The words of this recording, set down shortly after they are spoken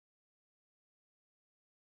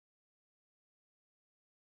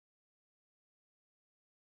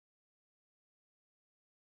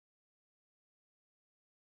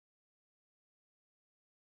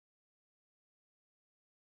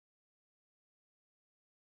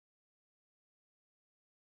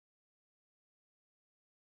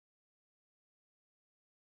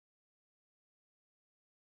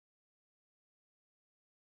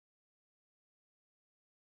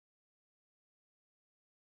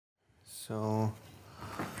So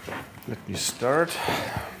let me start.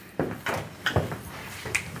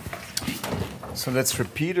 So let's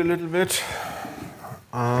repeat a little bit.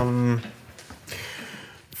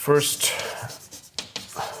 First,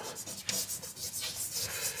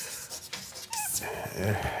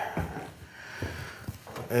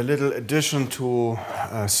 a little addition to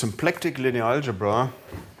symplectic linear algebra.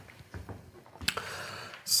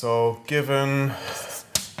 So given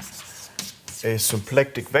a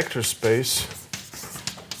symplectic vector space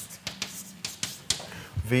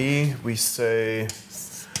V, we say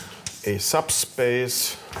a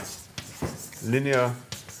subspace, linear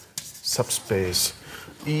subspace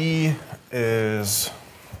E is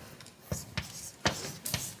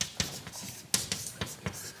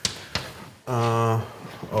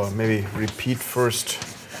or maybe repeat first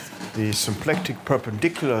the symplectic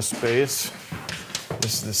perpendicular space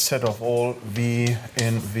is the set of all V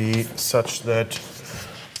in V such that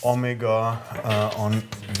omega on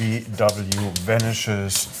VW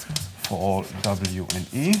vanishes for all W in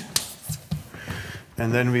E.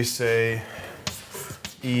 And then we say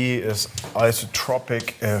E is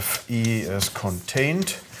isotropic if E is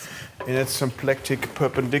contained in its symplectic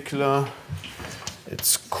perpendicular.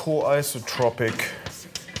 It's co-isotropic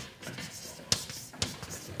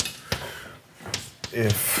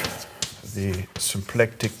if the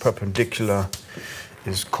symplectic perpendicular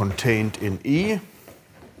is contained in E,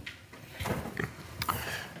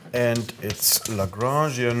 and it's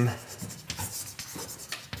Lagrangian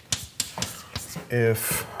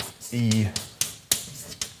if E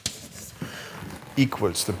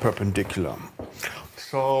equals the perpendicular.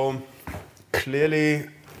 So clearly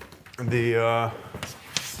the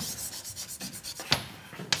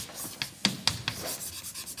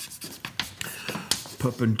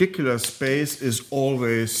perpendicular space is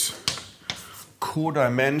always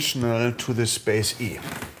codimensional to the space E.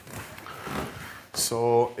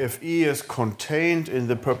 So if E is contained in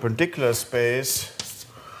the perpendicular space,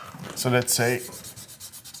 so let's say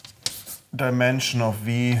dimension of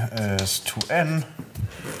V is 2n,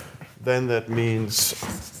 then that means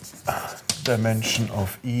dimension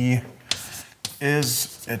of E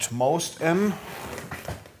is at most n.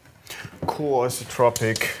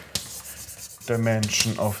 Co-isotropic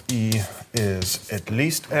dimension of E is at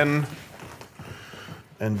least n,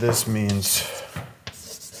 and this means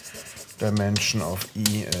dimension of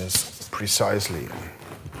E is precisely n.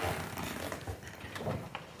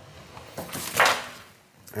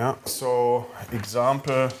 Yeah, so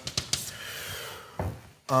example,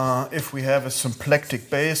 if we have a symplectic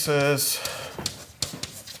basis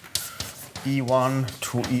E1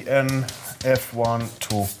 to En, F1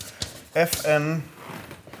 to Fn,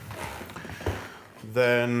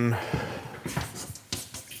 then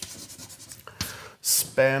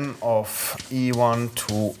span of E1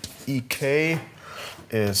 to Ek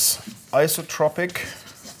is isotropic.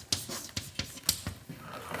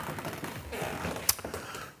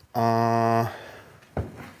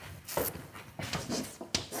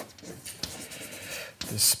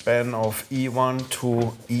 The span of E1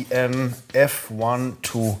 to En, F1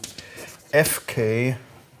 to Fk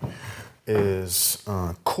is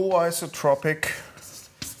co-isotropic.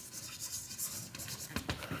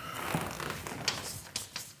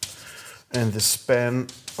 And the span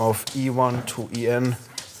of E1 to En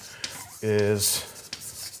is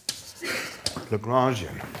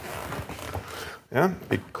Lagrangian. Yeah,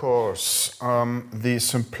 because the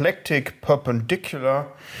symplectic perpendicular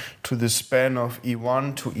to the span of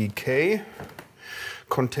E1 to Ek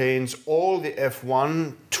contains all the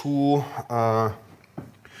F1 to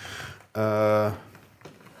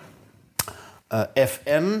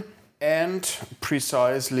Fn and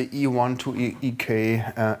precisely E1 to Ek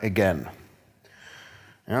again.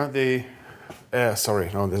 Yeah, sorry,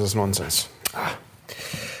 no, this is nonsense.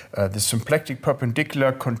 The symplectic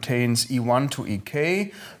perpendicular contains E1 to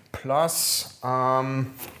Ek plus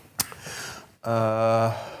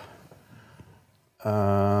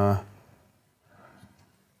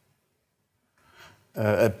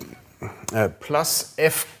plus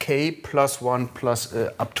Fk plus 1 plus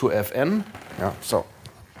up to Fn. Yeah, so.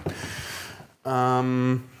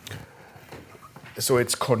 So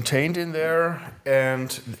it's contained in there,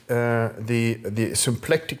 and the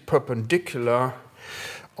symplectic perpendicular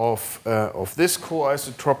of this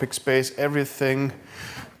co-isotropic space, everything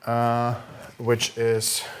which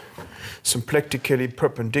is symplectically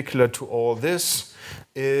perpendicular to all this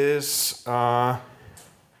is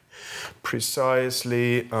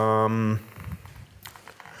precisely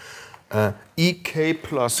Ek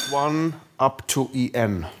plus 1 up to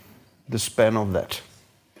En, the span of that.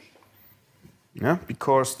 Yeah,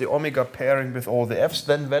 because the omega pairing with all the f's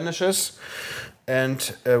then vanishes,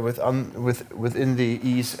 and within the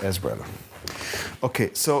e's as well.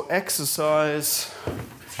 Okay, so exercise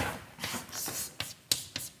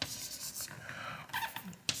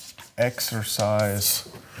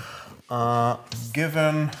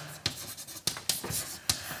given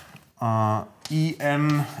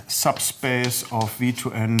En subspace of V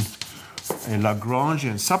to N, a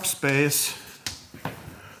Lagrangian subspace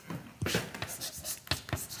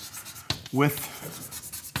with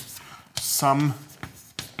some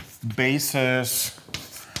bases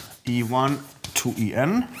E1 to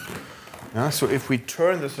En. Yeah, so if we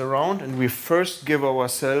turn this around and we first give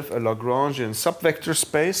ourselves a Lagrangian subvector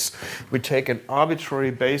space, we take an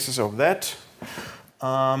arbitrary basis of that,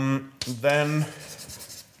 then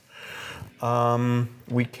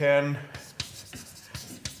we can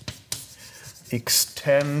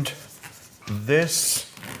extend this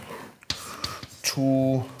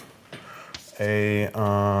to a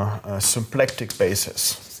symplectic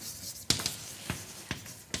basis.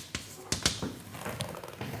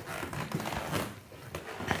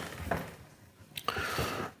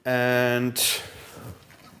 And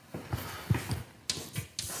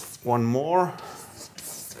one more.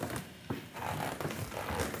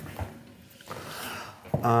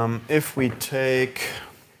 If we take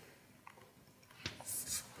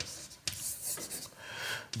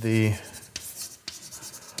the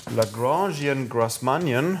Lagrangian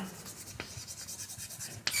Grassmannian,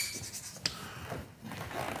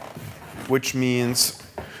 which means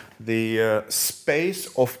the space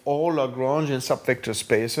of all Lagrangian subvector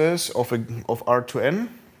spaces of R to N.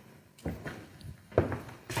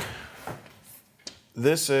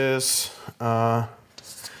 This is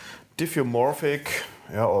diffeomorphic,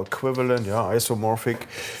 or equivalent, isomorphic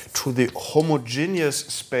to the homogeneous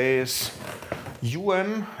space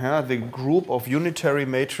UN, the group of unitary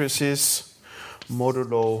matrices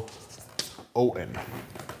modulo On.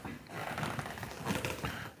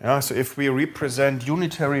 So if we represent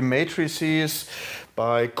unitary matrices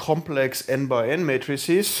by complex n by n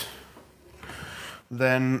matrices,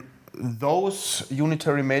 then those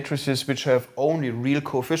unitary matrices which have only real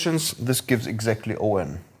coefficients, this gives exactly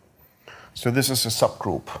On. So this is a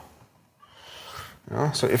subgroup.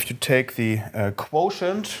 So if you take the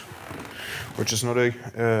quotient, which is not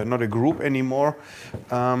a group anymore,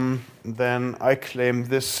 then I claim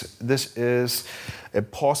this is a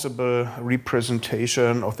possible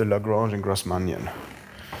representation of the Lagrangian Grassmannian.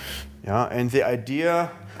 And the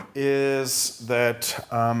idea is that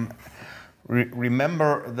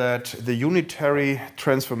remember that the unitary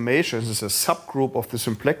transformations is a subgroup of the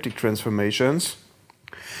symplectic transformations,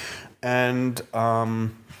 and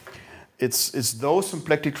it's those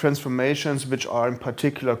symplectic transformations which are in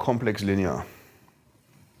particular complex linear.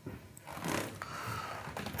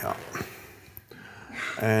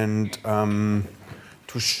 And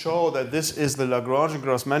to show that this is the Lagrangian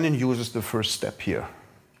Grassmannian uses the first step here.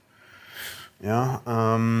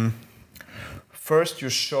 First you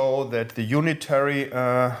show that the unitary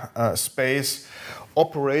space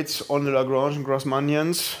operates on the Lagrangian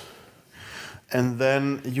Grassmannians, and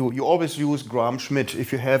then you always use Gram-Schmidt.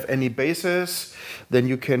 If you have any basis, then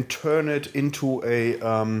you can turn it into a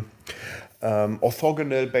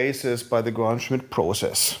orthogonal basis by the Gram-Schmidt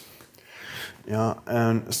process.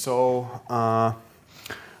 And so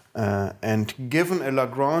and given a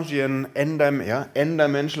Lagrangian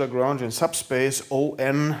n-dimensional Lagrangian subspace,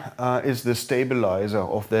 On is the stabilizer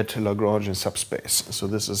of that Lagrangian subspace. So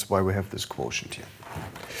this is why we have this quotient here.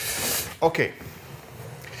 Okay.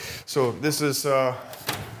 So this is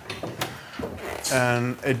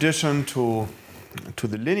an addition to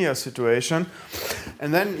the linear situation.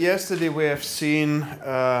 And then yesterday we have seen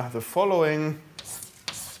the following.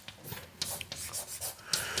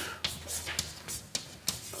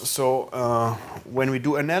 So when we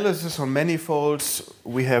do analysis on manifolds,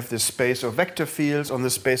 we have this space of vector fields. On the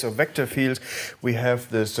space of vector fields, we have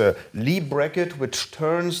this Lie bracket, which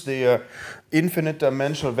turns the infinite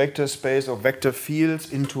dimensional vector space of vector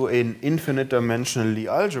fields into an infinite dimensional Lie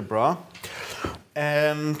algebra.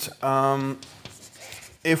 And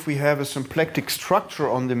if we have a symplectic structure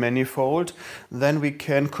on the manifold, then we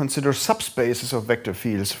can consider subspaces of vector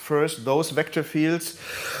fields. First, those vector fields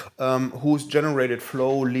whose generated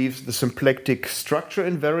flow leaves the symplectic structure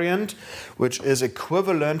invariant, which is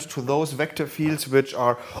equivalent to those vector fields which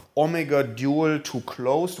are omega dual to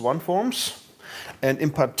closed one-forms. And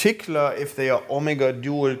in particular, if they are omega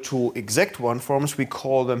dual to exact one-forms, we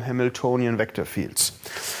call them Hamiltonian vector fields.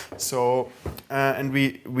 So, and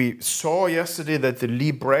we saw yesterday that the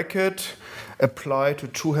Lie bracket applied to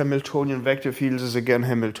two Hamiltonian vector fields is again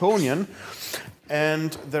Hamiltonian.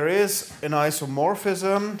 And there is an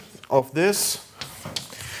isomorphism of this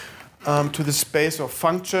to the space of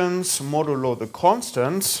functions modulo the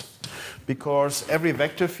constants, because every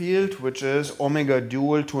vector field which is omega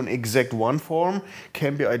dual to an exact one form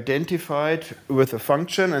can be identified with a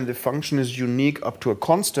function, and the function is unique up to a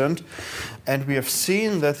constant. And we have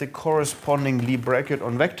seen that the corresponding Lie bracket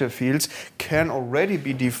on vector fields can already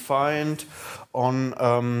be defined on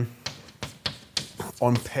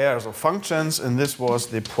pairs of functions, and this was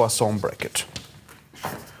the Poisson bracket.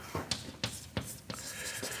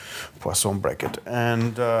 Poisson bracket.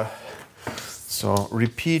 And so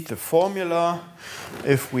repeat the formula.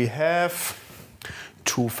 If we have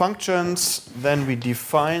two functions, then we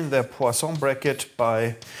define their Poisson bracket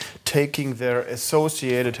by taking their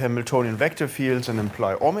associated Hamiltonian vector fields and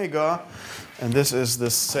imply omega. And this is the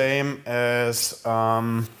same as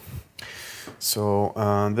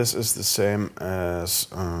this is the same as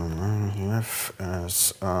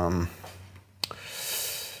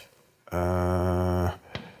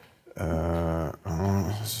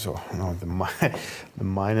the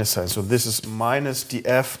minus sign. So this is minus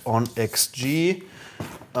df on xg,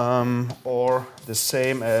 or the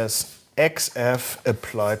same as xf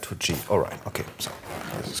applied to g. All right. Okay. So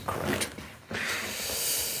this is correct.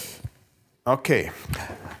 Okay.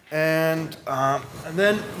 And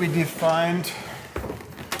then we defined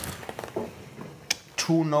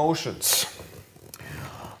two notions.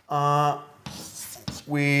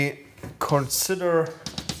 We consider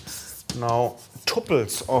now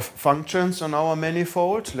tuples of functions on our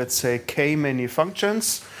manifold, let's say k many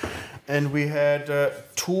functions, and we had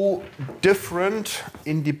two different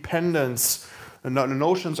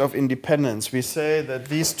notions of independence. We say that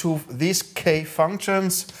these k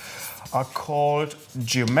functions are called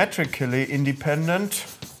geometrically independent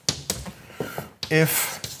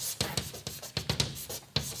if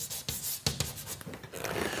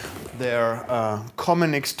their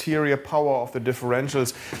common exterior power of the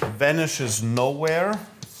differentials vanishes nowhere.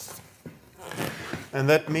 And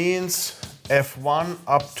that means f1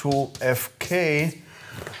 up to fk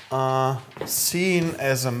seen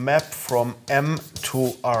as a map from M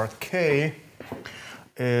to Rk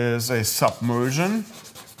is a submersion.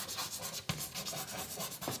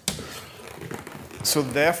 So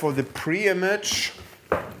therefore the preimage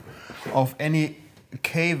of any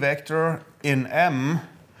k vector in M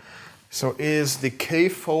is the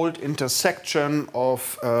k-fold intersection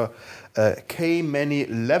of k many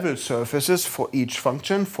level surfaces for each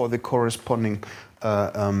function for the corresponding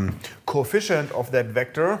coefficient of that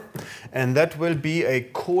vector, and that will be a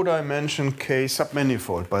codimension k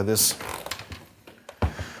submanifold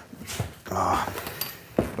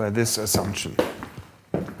by this assumption.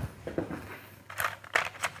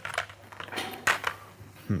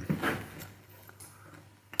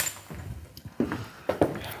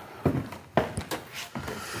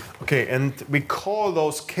 Okay, and we call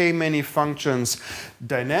those k many functions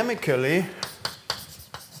dynamically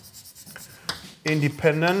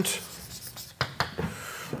independent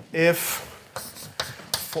if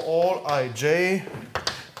for all ij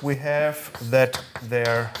we have that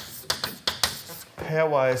their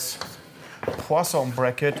pairwise Poisson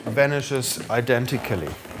bracket vanishes identically.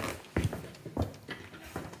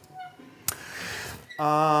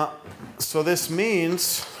 So this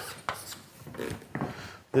means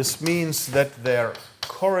that their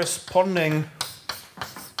corresponding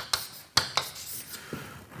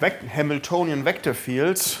Hamiltonian vector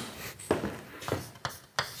fields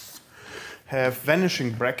have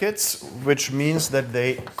vanishing brackets, which means that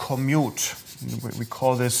they commute. We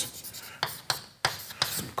call this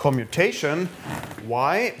commutation.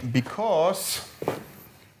 Why? Because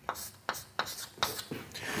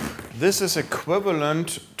this is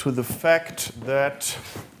equivalent to the fact that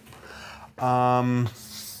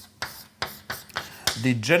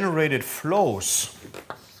the generated flows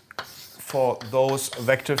for those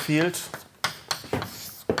vector fields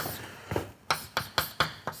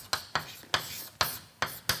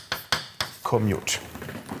commute.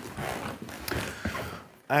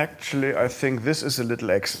 Actually, I think this is a little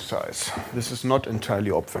exercise. This is not entirely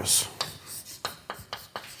obvious.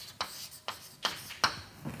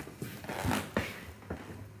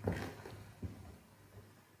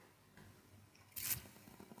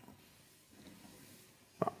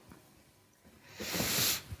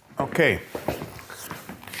 Okay.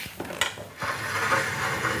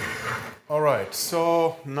 All right.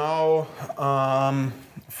 So now,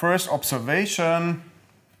 first observation.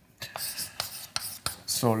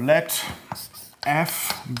 So let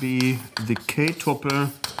F be the k tuple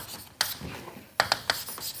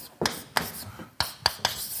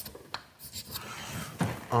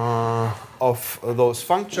of those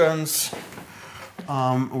functions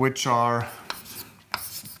which are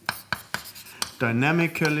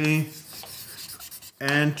dynamically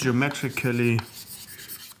and geometrically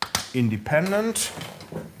independent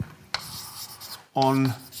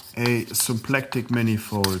on a symplectic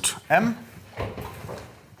manifold M.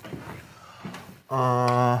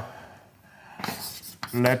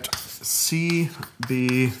 Let C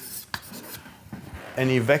be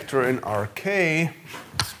any vector in Rk,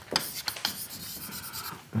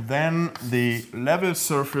 then the level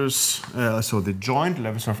surface, so the joint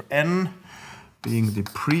level surface N being the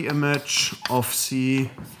pre-image of C,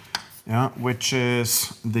 yeah, which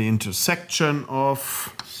is the intersection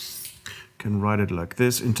of, you can write it like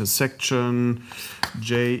this, intersection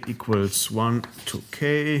J equals 1 to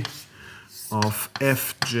K of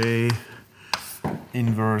Fj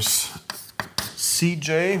inverse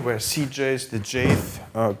Cj, where Cj is the jth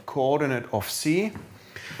coordinate of C.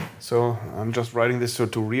 So I'm just writing this so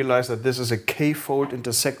to realize that this is a k-fold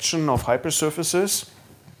intersection of hypersurfaces.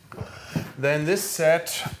 Then this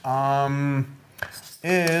set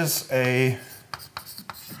is a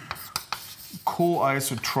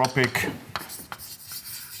co-isotropic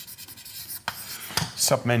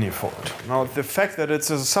submanifold. Now the fact that it's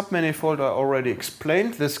a submanifold I already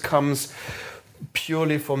explained. This comes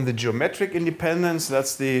purely from the geometric independence.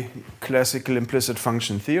 That's the classical implicit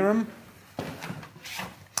function theorem.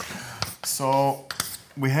 So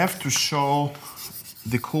we have to show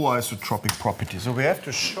the co-isotropic property. So we have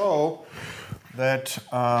to show that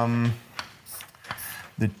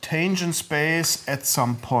the tangent space at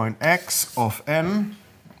some point x of n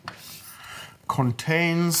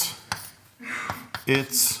contains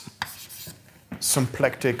its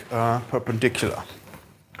symplectic perpendicular.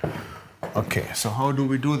 Okay, so how do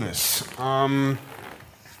we do this?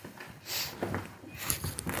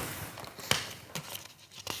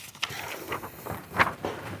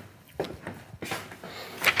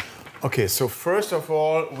 Okay, so first of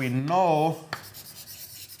all, we know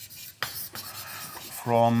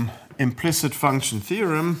from implicit function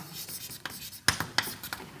theorem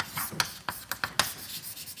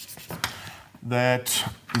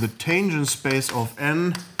that the tangent space of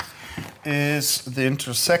n is the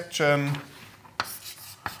intersection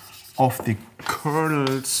of the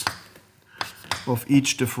kernels of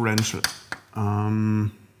each differential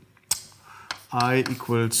I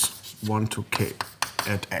equals 1 to k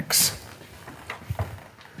at x.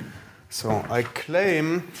 So I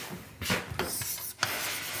claim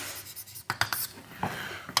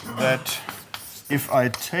that if I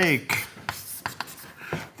take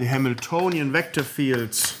the Hamiltonian vector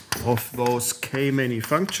fields of those k-many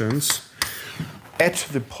functions at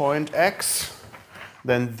the point x,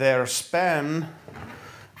 then their span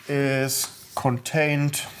is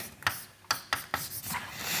contained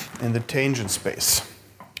in the tangent space.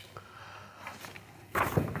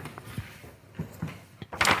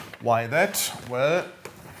 Why that? Well,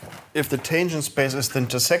 if the tangent space is the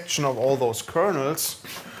intersection of all those kernels,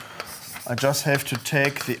 I just have to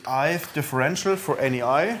take the ith differential for any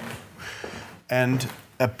I and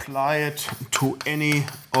apply it to any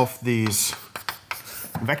of these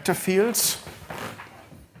vector fields.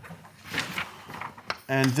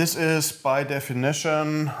 And this is by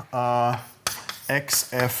definition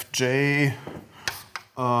xfj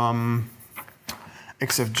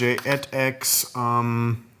xfj at x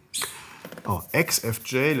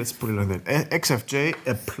xfj, let's put it like that, xfj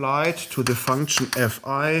applied to the function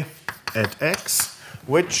fi at x,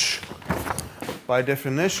 which by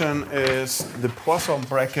definition is the Poisson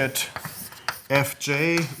bracket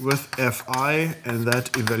fj with fi, and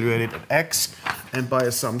that evaluated at x, and by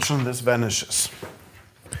assumption this vanishes.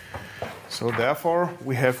 So therefore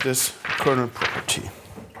we have this kernel property.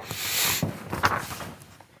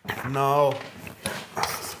 Now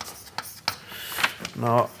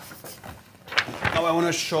I want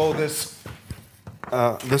to show this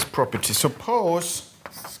this property. Suppose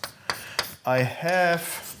I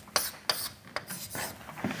have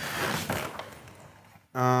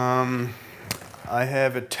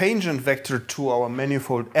a tangent vector to our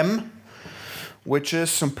manifold M, which is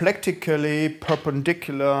symplectically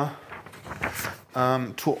perpendicular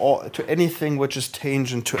to anything which is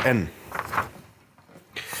tangent to n.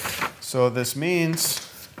 So this means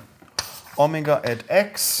omega at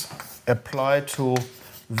x applied to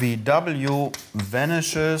VW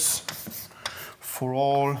vanishes for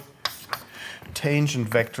all tangent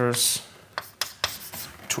vectors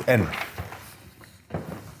to n.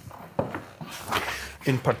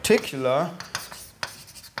 In particular,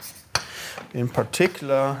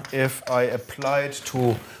 if I applied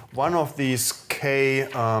to one of these k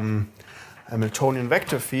Hamiltonian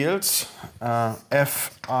vector fields,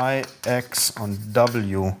 f I x on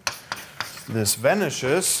w, this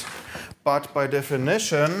vanishes, but by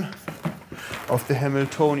definition of the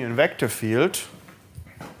Hamiltonian vector field,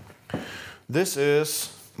 this is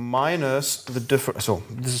minus the difference. So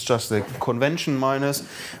this is just the convention minus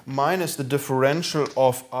the differential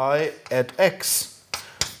of I at x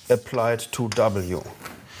applied to w.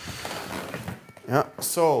 Yeah.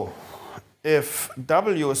 So if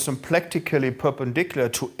w is symplectically perpendicular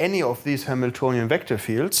to any of these Hamiltonian vector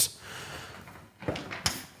fields,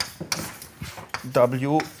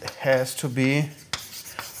 w has to be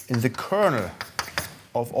in the kernel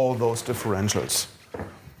of all those differentials.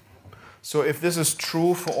 So if this is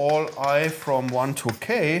true for all I from 1 to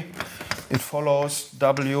k, it follows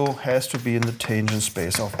w has to be in the tangent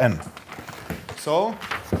space of n. So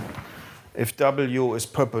if w is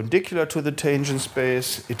perpendicular to the tangent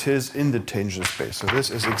space, it is in the tangent space. So this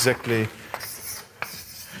is exactly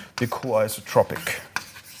the quasi-tropic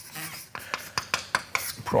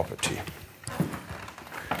property.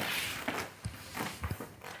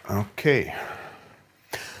 Okay.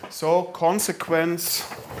 So consequence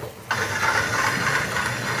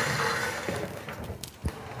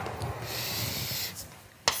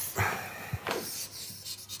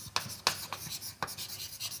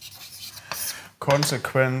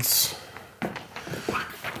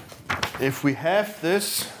if we have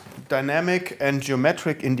this dynamic and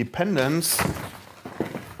geometric independence,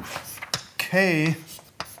 k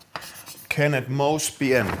can at most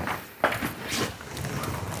be n.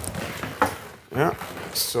 Yeah.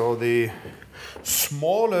 So the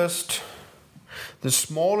smallest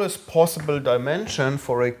possible dimension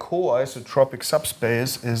for a coisotropic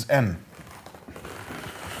subspace is n.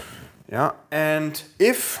 Yeah, and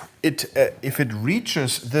if it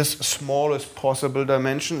reaches this smallest possible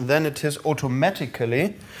dimension, then it is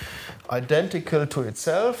automatically identical to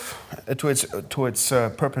itself, to its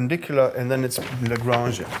perpendicular, and then it's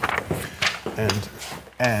Lagrangian.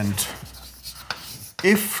 And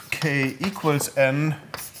if k equals n,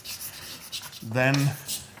 then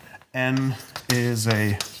n is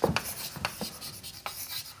a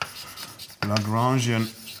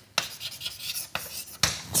Lagrangian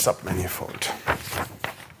submanifold.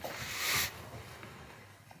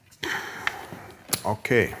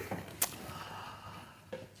 Okay.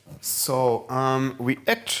 So we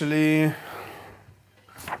actually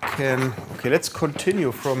can. Okay, let's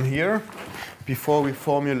continue from here before we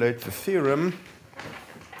formulate the theorem.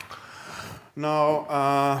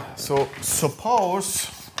 Now, so suppose,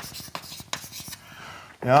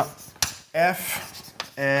 yeah, f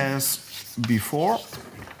as before.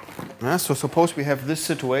 Yeah, so suppose we have this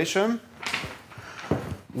situation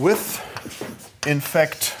with, in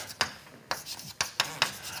fact,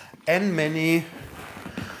 n many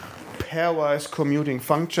pairwise commuting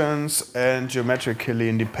functions and geometrically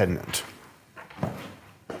independent.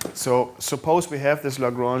 So suppose we have this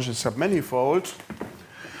Lagrangian submanifold,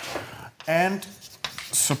 and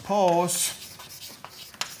suppose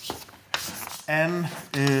n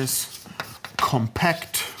is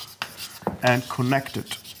compact and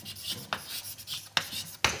connected.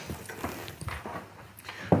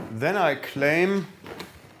 Then I claim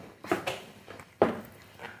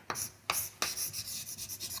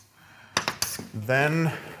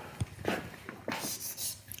then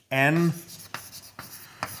n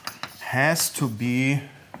has to be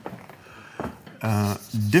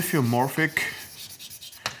diffeomorphic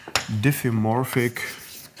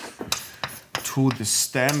to the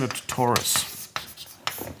standard torus.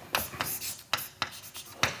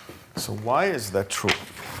 So why is that true?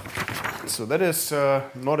 So that is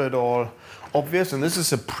not at all obvious, and this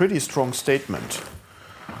is a pretty strong statement.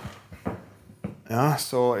 Yeah,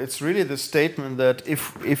 so it's really the statement that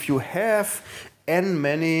if you have n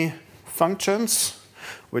many functions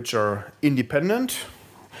which are independent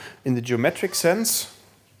in the geometric sense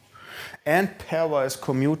and pairwise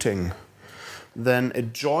commuting, then a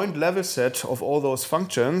joint level set of all those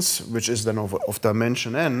functions, which is then of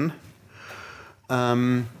dimension n,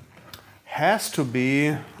 has to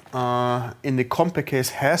be, in the compact case,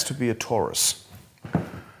 has to be a torus.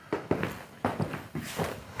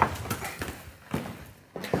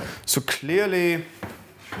 So clearly,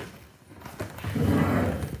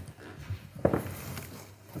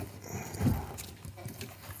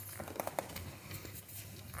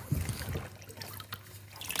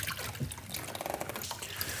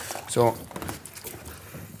 so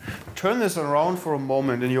turn this around for a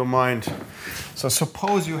moment in your mind. So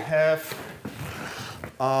suppose you have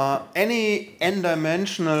any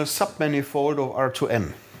n-dimensional submanifold of R to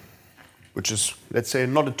n. which is, let's say,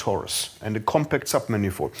 not a torus, and a compact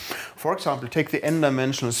submanifold. For example, take the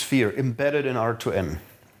n-dimensional sphere embedded in R2n.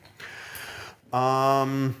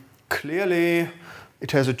 Clearly,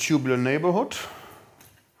 it has a tubular neighborhood.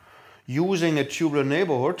 Using a tubular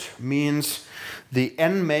neighborhood means the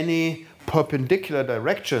n many perpendicular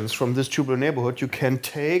directions from this tubular neighborhood you can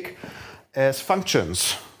take as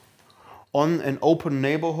functions on an open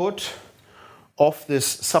neighborhood of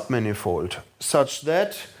this submanifold, such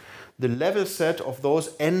that the level set of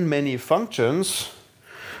those n many functions,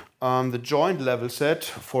 the joint level set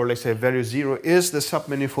for, let's say, value 0 is the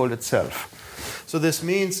submanifold itself. So this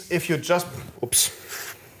means if you just,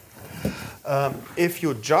 if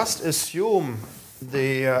you just assume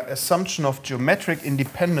the assumption of geometric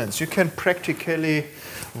independence, you can practically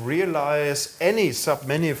realize any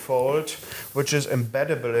submanifold which is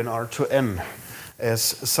embeddable in R2n as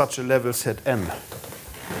such a level set n.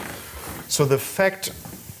 So the fact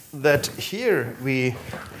that here we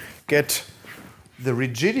get the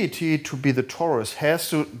rigidity to be the torus has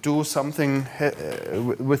to do something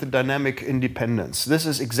with the dynamic independence. This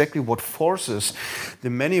is exactly what forces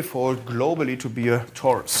the manifold globally to be a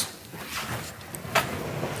torus.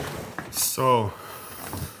 So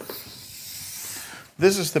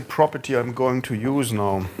this is the property I'm going to use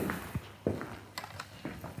now.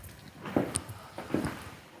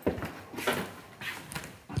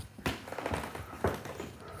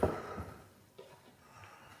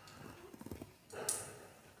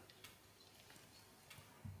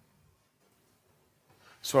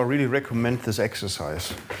 So I really recommend this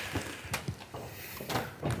exercise.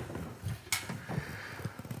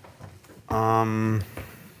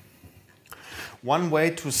 One way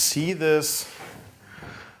to see this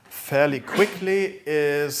fairly quickly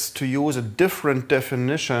is to use a different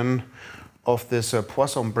definition of this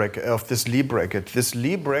Poisson bracket, of this Lie bracket. This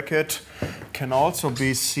Lie bracket can also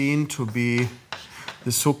be seen to be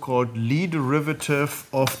the so-called Lie derivative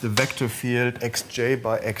of the vector field xj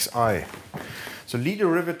by xi. So Lie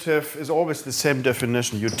derivative is always the same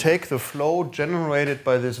definition. You take the flow generated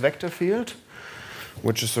by this vector field,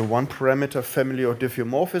 which is a one-parameter family of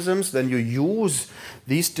diffeomorphisms. Then you use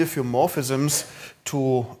these diffeomorphisms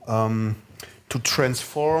to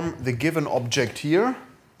transform the given object here.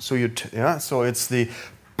 So so it's the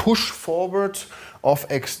push forward of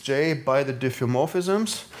xj by the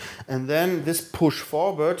diffeomorphisms, and then this push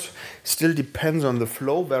forward still depends on the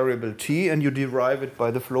flow variable t, and you derive it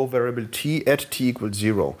by the flow variable t at t equals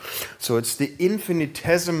 0. So it's the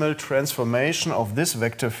infinitesimal transformation of this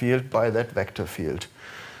vector field by that vector field.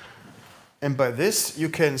 And by this you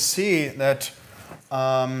can see that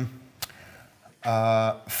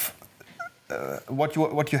what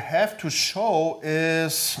you have to show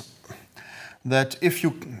is that if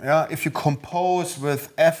you compose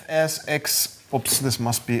with fsx, this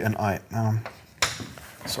must be an I.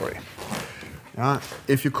 Sorry.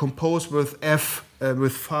 If you compose with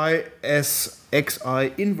with phi s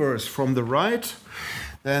xi inverse from the right,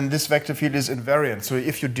 then this vector field is invariant. So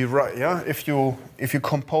if you derive, if you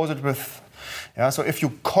compose it with, so if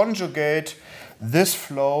you conjugate this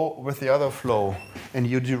flow with the other flow and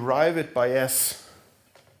you derive it by s.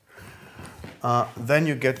 Then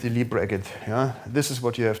you get the Lie bracket. This is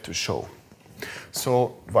what you have to show.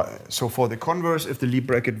 So for the converse, if the Lie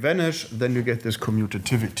bracket vanish, then you get this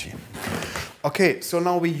commutativity. Okay, so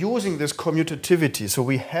now we're using this commutativity. So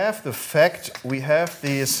we have the fact, we have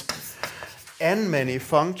these n many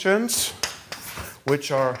functions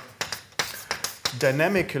which are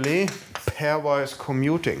dynamically pairwise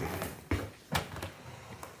commuting.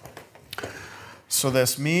 So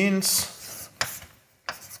this means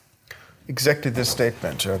exactly this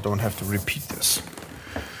statement. I don't have to repeat this.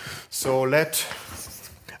 So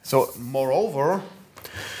moreover,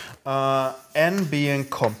 n being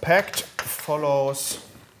compact follows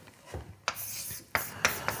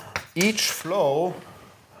each flow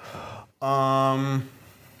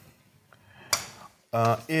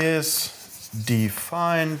is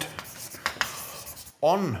defined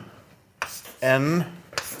on n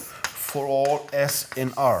for all s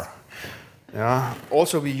in R.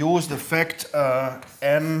 Also, we use the fact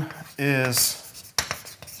n is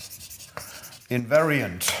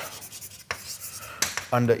invariant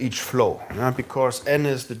under each flow, because n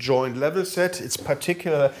is the joint level set. It's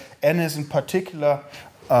particular. N is in particular.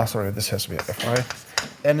 Sorry, this has to be fi.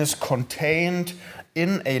 N is contained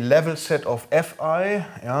in a level set of fi,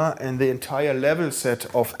 and the entire level set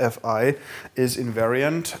of fi is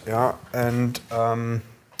invariant, and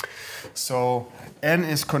so n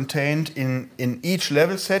is contained in each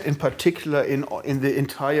level set, in particular in the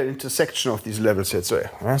entire intersection of these level sets.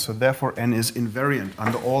 So therefore n is invariant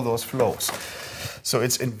under all those flows. So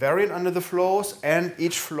it's invariant under the flows, and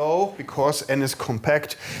each flow, because n is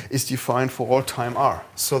compact, is defined for all time r.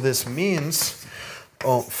 So this means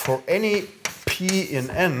for any p in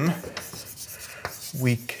n,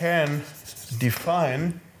 we can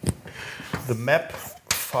define the map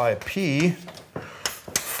phi p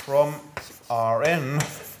from Rn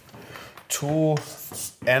to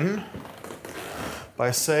n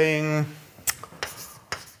by saying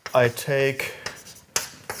I take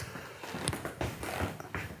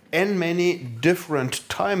n many different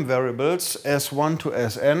time variables S1 to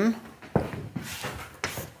Sn,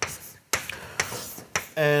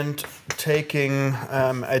 and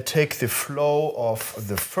I take the flow of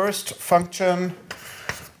the first function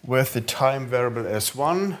with the time variable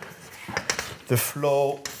S1, the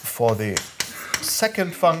flow for the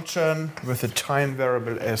second function with the time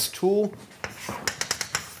variable S2,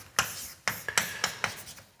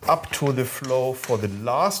 up to the flow for the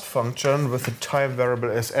last function with the time variable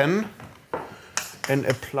Sn, and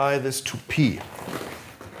apply this to P.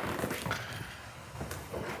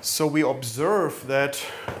 So we observe that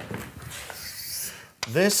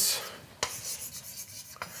this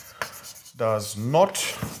does not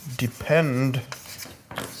depend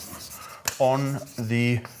on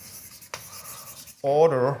the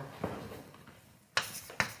order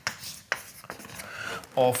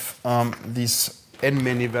of these n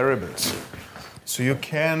many variables. So you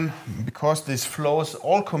can, because these flows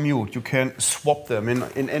all commute, you can swap them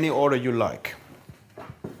in any order you like.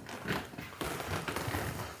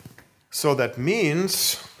 So that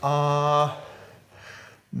means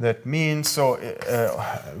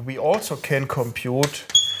we also can compute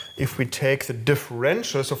if we take the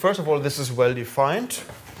differential. So first of all, this is well defined,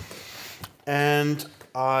 and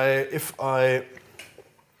if I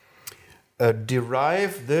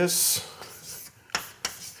derive this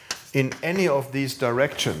in any of these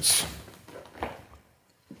directions,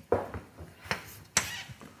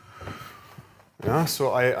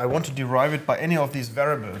 so I want to derive it by any of these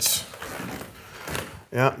variables.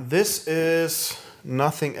 This is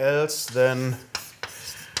nothing else than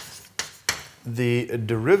the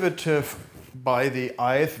derivative by the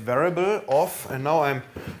ith variable of, and now I'm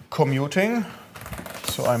commuting,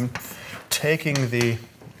 so I'm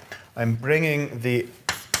bringing the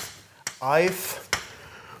ith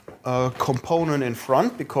component in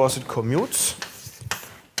front because it commutes.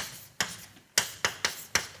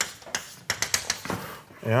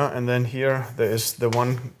 And then here there is the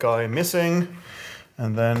one guy missing,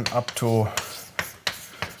 and then up to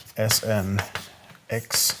Sn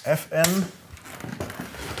x Fn.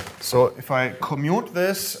 So if I commute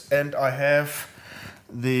this and I have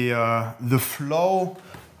the flow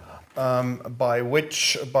by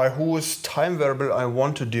whose time variable I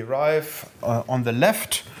want to derive on the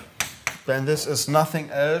left, then this is nothing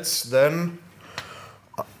else than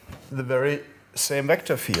the very same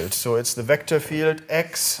vector field. So it's the vector field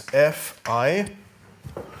x Fi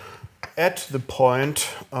at the point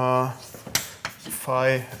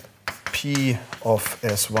phi p of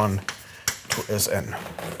S1 to Sn.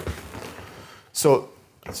 So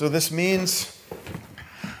this means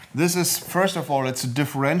this is, first of all, it's a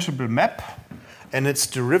differentiable map, and its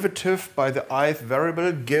derivative by the ith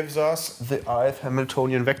variable gives us the ith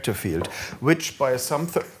Hamiltonian vector field, which by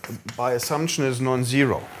assumption is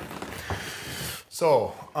non-zero.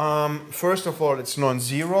 So first of all, it's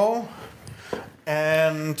non-zero,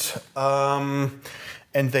 and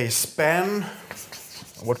they span.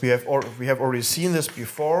 What we have already seen this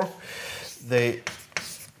before. They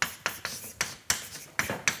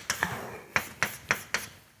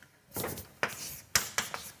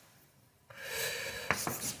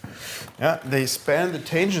span the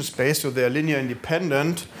tangent space, so they are linear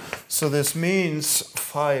independent. So this means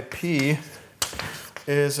phi p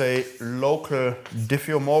is a local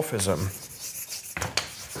diffeomorphism.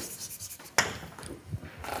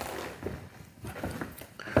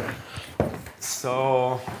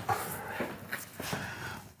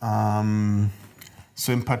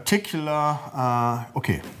 So in particular,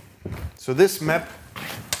 so this map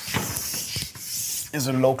is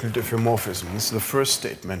a local diffeomorphism. This is the first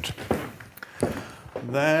statement.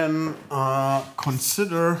 Then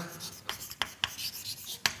consider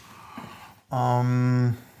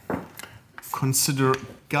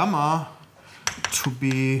gamma to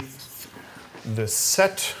be the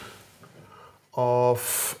set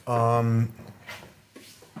of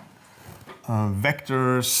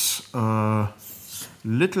vectors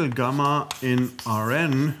little gamma in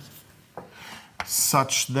Rn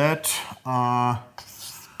such that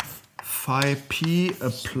phi p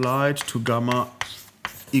applied to gamma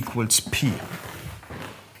equals p.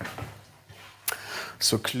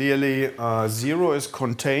 So clearly 0 is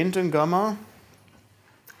contained in gamma.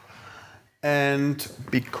 And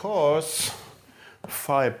because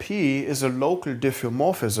phi p is a local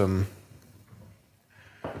diffeomorphism,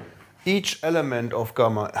 each element of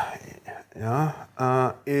gamma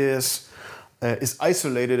is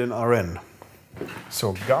isolated in Rn.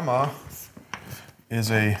 So gamma is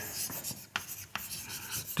a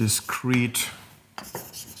discrete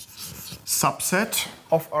subset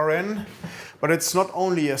of Rn, but it's not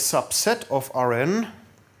only a subset of Rn.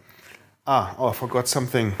 I forgot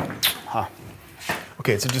something.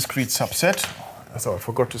 Okay, it's a discrete subset. So I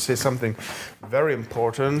forgot to say something very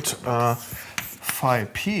important. Phi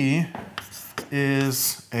p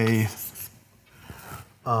is a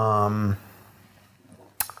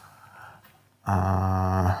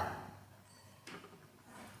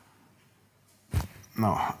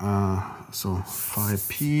so phi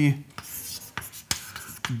p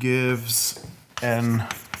gives an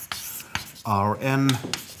Rn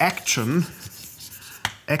action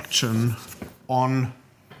on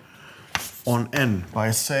n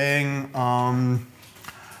by saying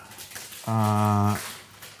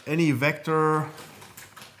any vector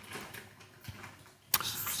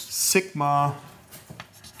sigma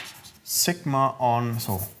on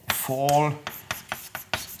fall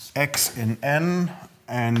x in n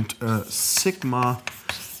and sigma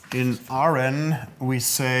in Rn, we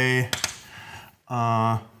say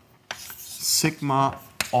sigma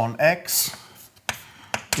on x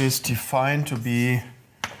is defined to be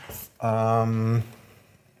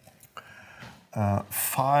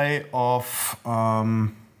phi of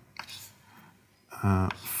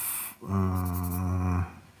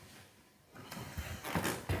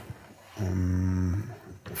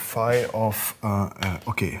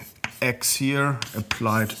x here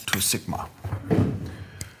applied to sigma,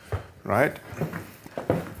 right?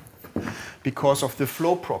 Because of the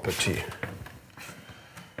flow property.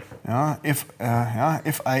 If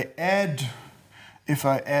I add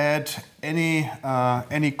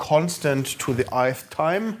any constant to the ith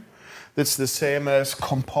time, that's the same as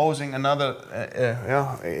composing another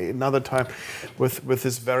time with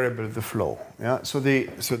this variable, the flow. So the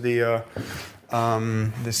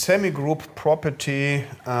semigroup property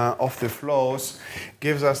of the flows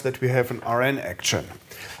gives us that we have an Rn action.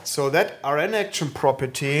 So that Rn action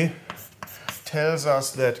property tells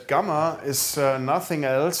us that gamma is nothing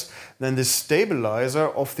else than the stabilizer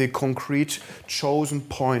of the concrete chosen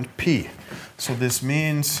point P. So this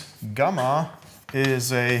means gamma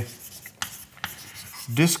is a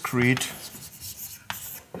discrete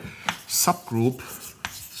subgroup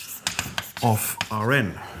of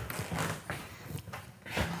Rn.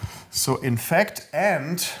 So in fact,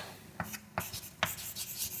 and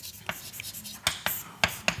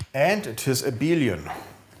it is abelian.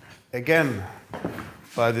 Again,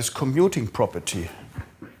 by this commuting property.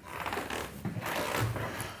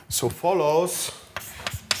 So follows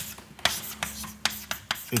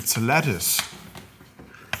it's a lattice.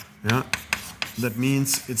 That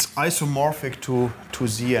means it's isomorphic to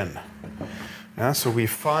Zn. So we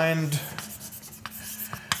find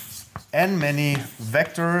n many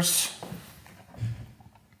vectors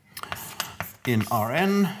in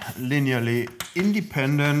Rn linearly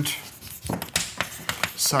independent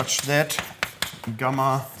such that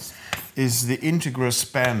gamma is the integral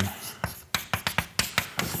span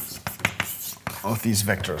of these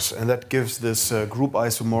vectors, and that gives this group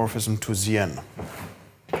isomorphism to Zn.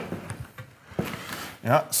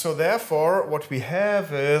 So therefore what we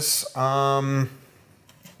have is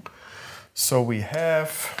we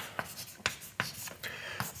have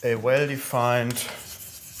a well-defined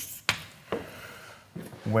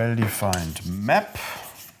map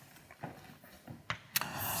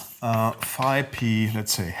phi p,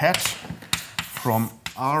 let's say hat, from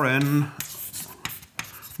Rn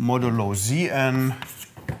modulo Zn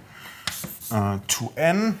to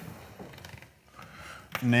n,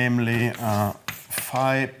 namely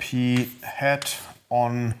phi p hat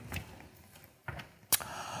on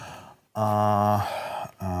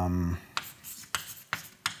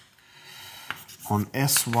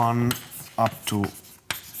S1 up to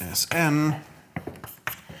Sn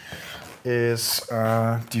is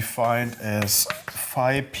defined as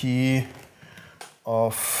phi p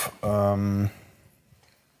of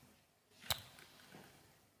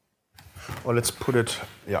or let's put it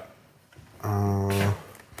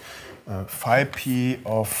phi p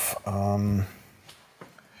of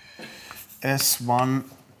S1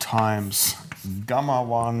 times gamma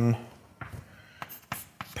 1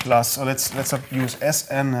 plus, let's not use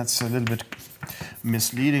Sn, that's a little bit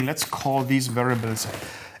misleading. Let's call these variables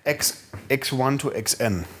x1 to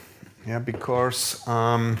xn. Yeah, because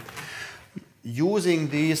using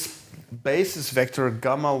these basis vector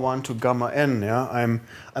gamma 1 to gamma n, yeah,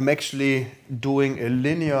 I'm actually doing a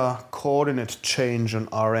linear coordinate change on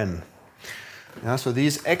Rn. Yeah, so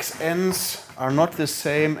these xn's are not the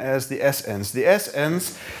same as the sn's. The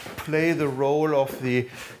sn's play the role of the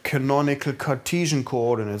canonical Cartesian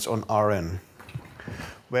coordinates on Rn,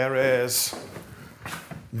 whereas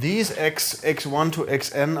these x1 to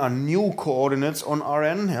xn are new coordinates on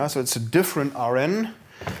Rn. Yeah, so it's a different Rn.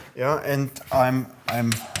 Yeah, and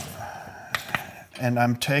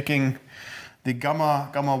I'm taking the gamma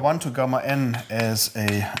 1 to gamma n as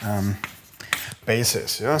a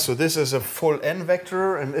basis. Yeah, so this is a full n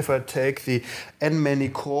vector, and if I take the n many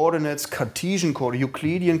coordinates,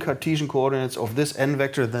 Euclidean Cartesian coordinates of this n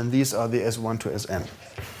vector, then these are the s1 to sn.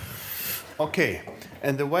 Okay,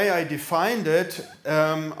 and the way I defined it,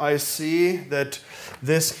 I see that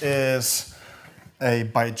this is a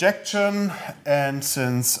bijection, and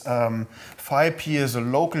since phi p is a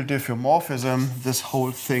local diffeomorphism, this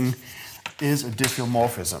whole thing is a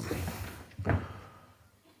diffeomorphism.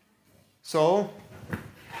 So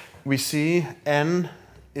we see n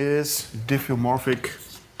is diffeomorphic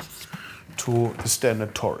to the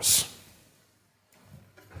standard torus.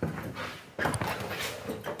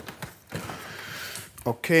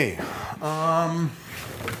 Okay.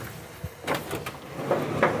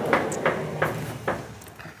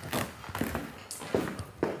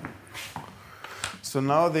 So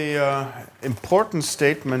now the important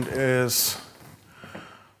statement is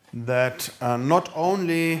that not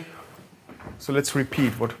only, so let's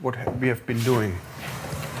repeat what we have been doing.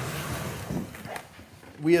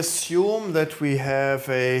 We assume that we have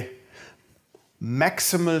a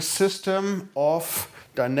maximal system of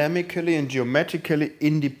dynamically and geometrically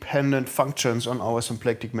independent functions on our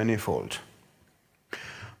symplectic manifold.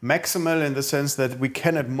 Maximal in the sense that we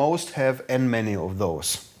can at most have n many of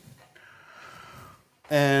those.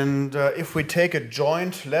 And if we take a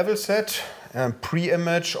joint level set,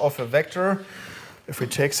 pre-image of a vector, if we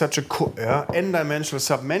take such a n-dimensional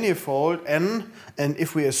submanifold n, and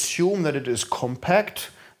if we assume that it is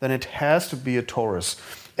compact, then it has to be a torus.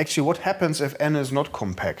 Actually, what happens if n is not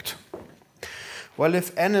compact? Well,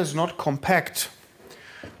 if n is not compact,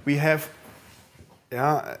 we have,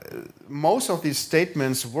 most of these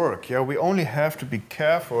statements work. Yeah, we only have to be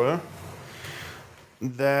careful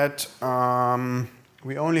that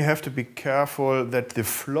the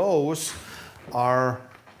flows are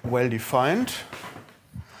well defined.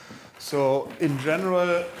 So in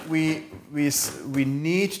general, we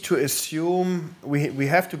need to assume, we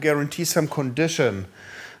have to guarantee some condition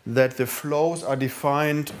that the flows are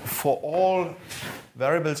defined for all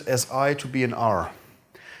variables Si to be in R.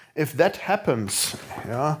 If that happens,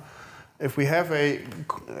 if we have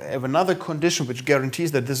another condition which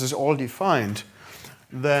guarantees that this is all defined,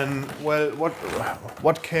 then well,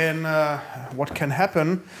 what can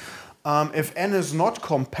happen if n is not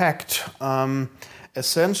compact?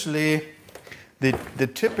 Essentially, the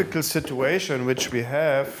typical situation which we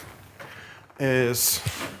have is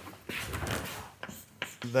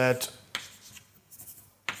that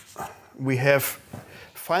we have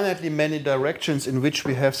finitely many directions in which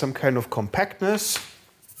we have some kind of compactness.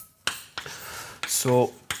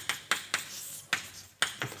 So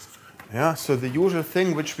the usual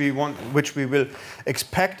thing which we will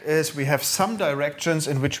expect is we have some directions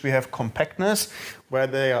in which we have compactness where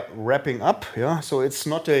they are wrapping up. So it's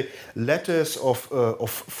not a lattice of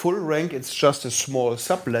full rank; it's just a small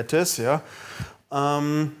sublattice.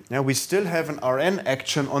 We still have an Rn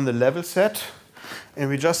action on the level set, and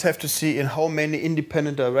we just have to see in how many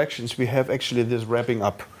independent directions we have actually this wrapping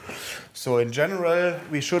up. So in general,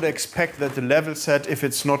 we should expect that the level set, if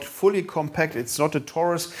it's not fully compact, it's not a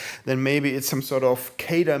torus, then maybe it's some sort of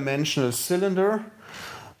k-dimensional cylinder,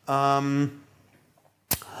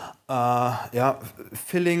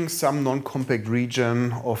 filling some non-compact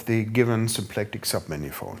region of the given symplectic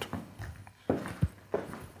submanifold.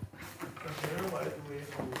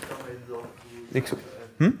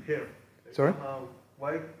 Here. Sorry?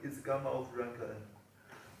 Why is gamma of rank n?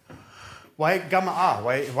 Why gamma r?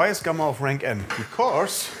 Why is gamma of rank n?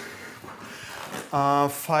 Because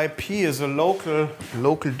phi p is a local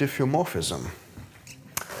diffeomorphism.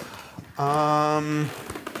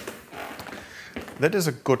 That is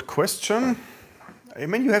a good question. I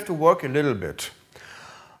mean, you have to work a little bit.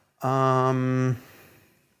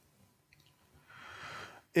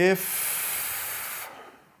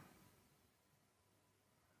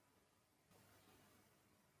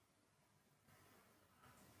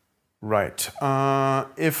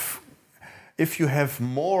 If you have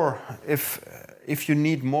more, if you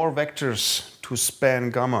need more vectors to span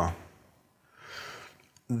gamma,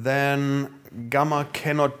 then gamma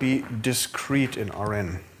cannot be discrete in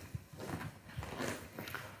Rn.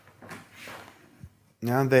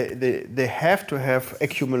 Yeah, they have to have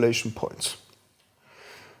accumulation points.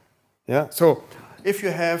 Yeah, so if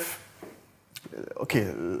you have,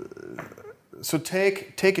 okay, so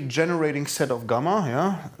take a generating set of gamma,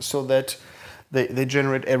 yeah, so that they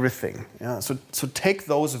generate everything. Yeah, so take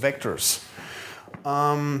those vectors.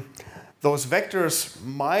 Those vectors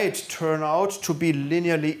might turn out to be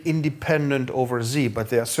linearly independent over Z, but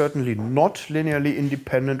they are certainly not linearly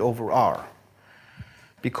independent over R,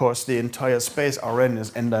 because the entire space Rn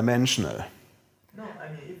is n-dimensional. No, I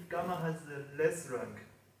mean if gamma has the less rank.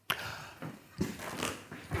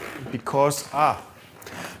 Because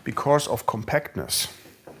of compactness.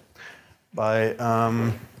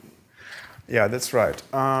 Yeah, that's right.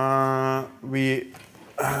 Our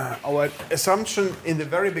assumption in the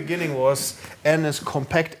very beginning was n is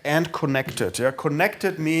compact and connected. Yeah,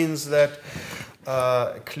 connected means that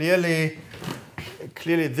clearly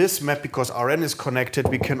this map, because Rn is connected,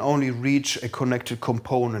 we can only reach a connected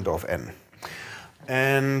component of n.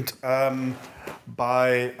 And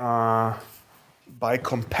by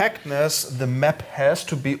compactness, the map has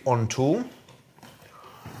to be onto.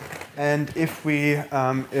 And if we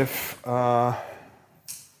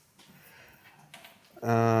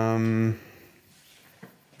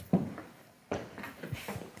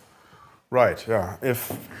right, yeah.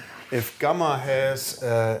 If gamma has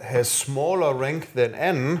smaller rank than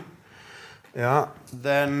n, yeah,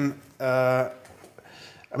 then I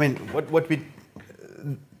mean what we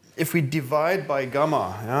if we divide by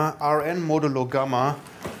gamma, yeah, Rn modulo gamma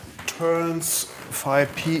turns phi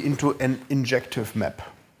p into an injective map.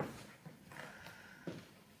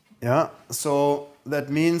 Yeah, so that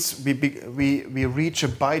means we reach a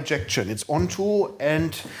bijection. It's onto,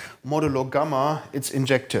 and modulo gamma, it's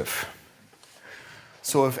injective.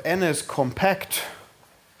 So if n is compact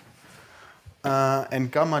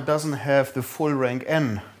and gamma doesn't have the full rank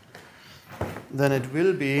n, then it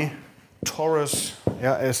will be torus,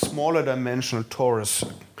 yeah, a smaller dimensional torus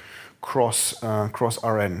cross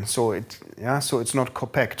Rn. So it's not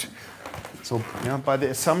compact. So yeah, by the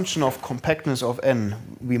assumption of compactness of n,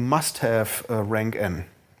 we must have rank n.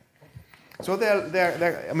 So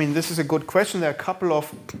I mean, this is a good question. There are a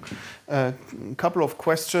couple of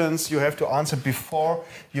questions you have to answer before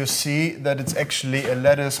you see that it's actually a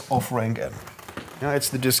lattice of rank n. Yeah, it's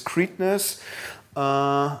the discreteness,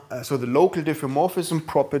 so the local diffeomorphism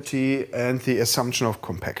property and the assumption of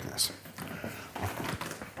compactness.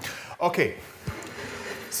 Okay.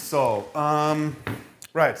 So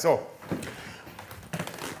right. So.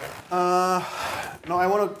 Now I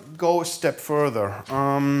want to go a step further.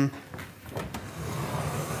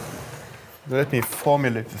 Let me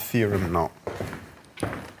formulate the theorem now.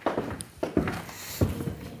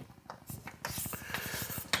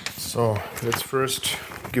 So let's first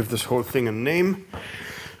give this whole thing a name.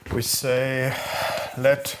 We say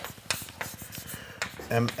let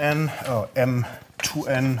M2n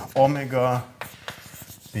omega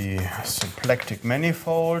be symplectic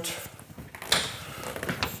manifold.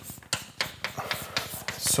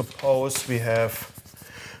 Suppose we have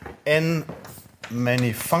n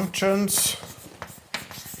many functions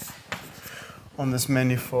on this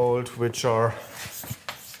manifold which are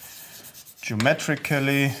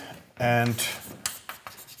geometrically and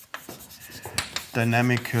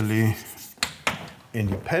dynamically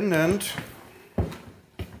independent.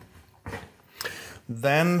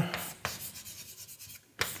 Then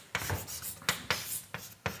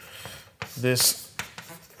this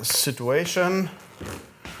situation,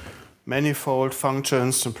 manifold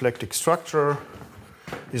function symplectic structure,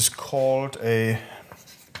 is called a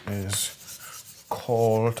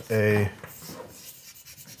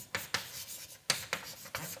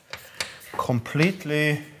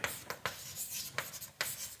completely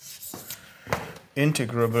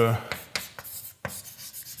integrable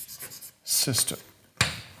system.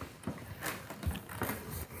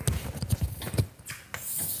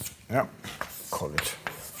 Yeah, call it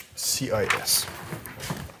CIS.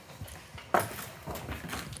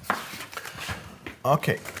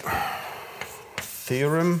 Okay,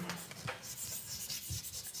 theorem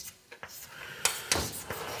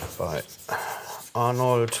by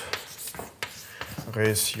Arnold,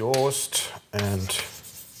 Rees-Joost, and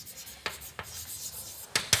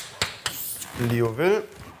Liouville.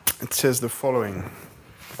 It says the following.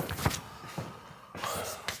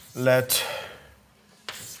 Let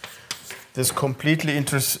this completely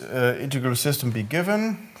integral system be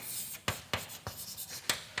given,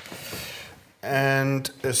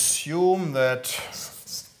 and assume that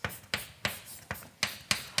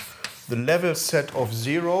the level set of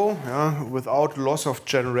 0. Yeah? Without loss of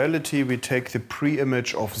generality, we take the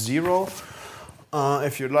pre-image of 0.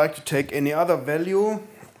 If you'd like to take any other value,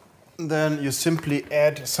 then you simply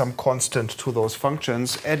add some constant to those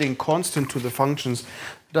functions. Adding constant to the functions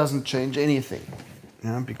doesn't change anything,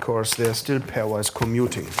 yeah, because they're still pairwise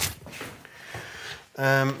commuting.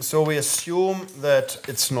 So we assume that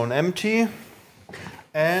it's non-empty,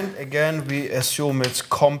 and again we assume it's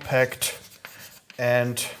compact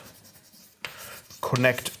and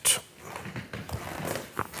connected.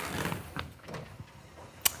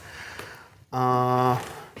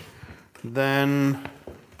 Then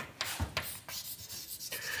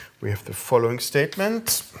we have the following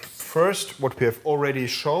statements. First, what we have already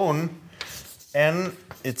shown, N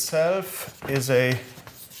itself is a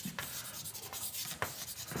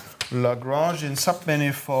Lagrangian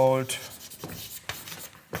submanifold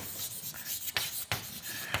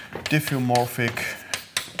diffeomorphic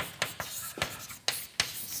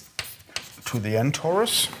to the N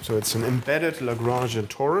torus. So it's an embedded Lagrangian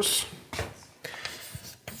torus.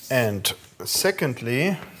 And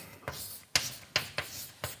secondly,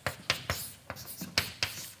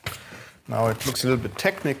 now it looks a little bit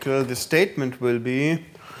technical. The statement will be,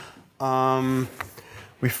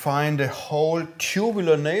 we find a whole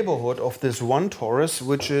tubular neighborhood of this one torus,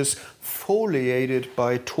 which is foliated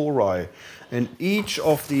by tori. And each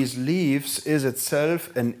of these leaves is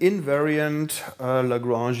itself an invariant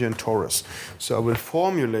Lagrangian torus. So I will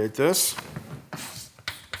formulate this.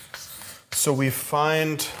 So we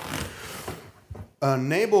find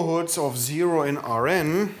neighborhoods of 0 in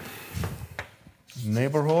Rn,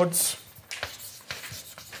 neighborhoods,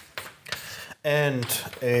 and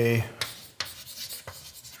a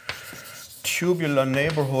tubular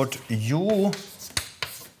neighborhood U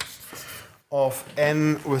of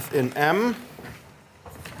N within M,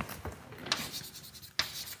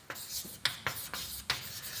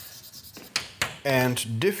 and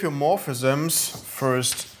diffeomorphisms,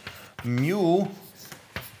 first mu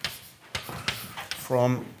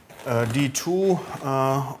from D2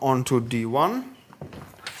 onto D1,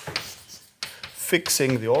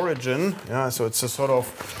 fixing the origin. Yeah, so it's a sort of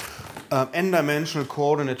n-dimensional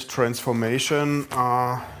coordinate transformation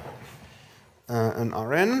in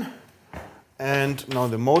Rn. And now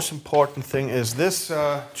the most important thing is this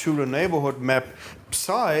tubular neighborhood map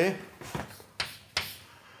psi.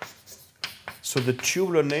 So the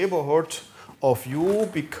tubular neighborhood of U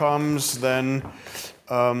becomes then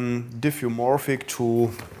diffeomorphic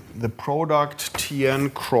to the product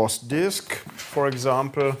Tn cross disk, for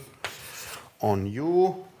example, on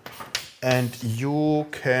U, and U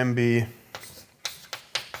can be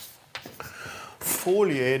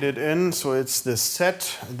foliated in, so it's the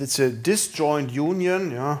set, it's a disjoint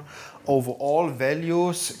union, yeah, over all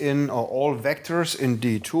values in, or all vectors in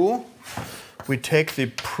D2. We take the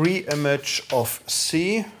pre-image of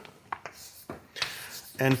C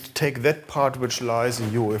and take that part which lies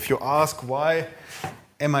in U. If you ask why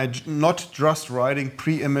am I not just writing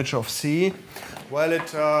pre-image of C, well, it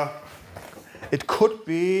could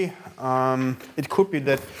be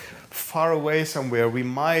that far away somewhere we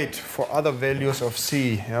might, for other values of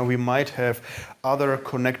C, yeah, we might have other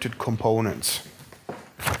connected components.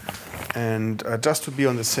 And just to be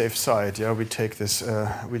on the safe side, yeah, we take this,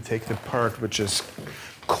 we take the part which is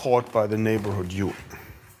caught by the neighborhood U.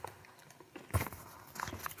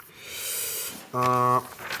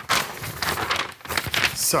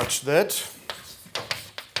 Such that,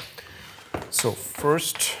 so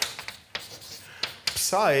first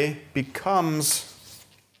psi becomes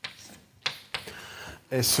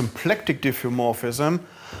a symplectic diffeomorphism.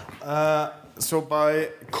 So by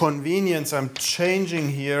convenience, I'm changing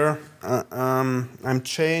here, I'm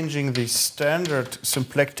changing the standard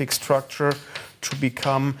symplectic structure to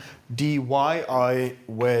become dyi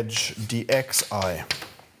wedge dxi.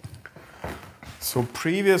 So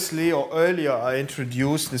previously or earlier, I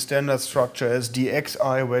introduced the standard structure as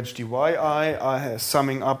dxi wedge dyi,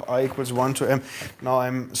 summing up I equals 1 to m. Now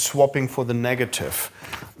I'm swapping for the negative.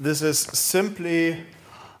 This is simply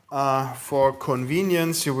for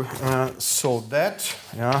convenience, so that,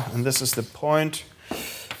 yeah, and this is the point.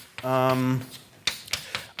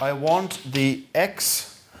 I want the x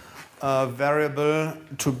variable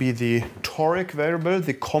to be the toric variable,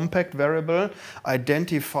 the compact variable,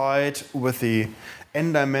 identified with the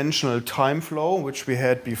n-dimensional time flow, which we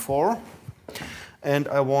had before. And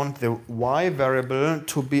I want the y variable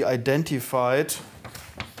to be identified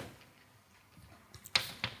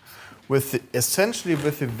with essentially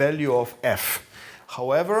with the value of f.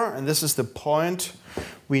 However, and this is the point,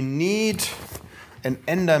 we need an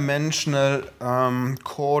n-dimensional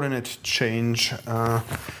coordinate change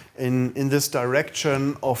in this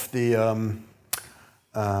direction of the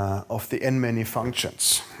n-many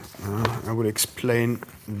functions. I will explain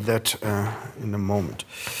that in a moment.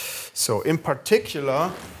 So in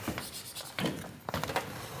particular,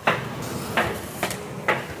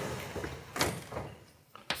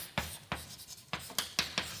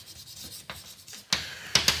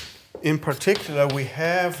 we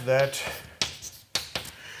have that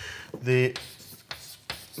the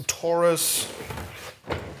torus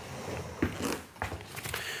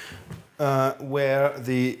where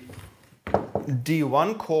the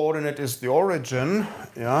d1 coordinate is the origin,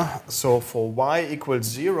 yeah. So for y equals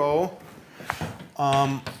 0,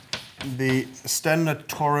 the standard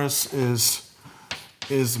torus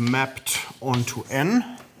is mapped onto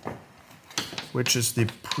n, which is the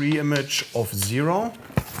pre-image of 0.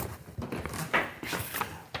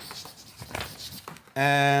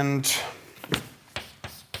 And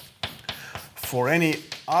for any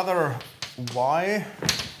other y,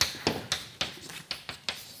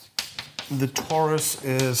 the torus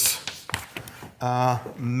is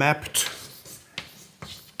mapped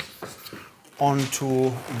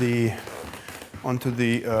onto the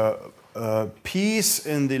piece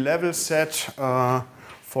in the level set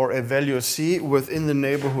for a value c within the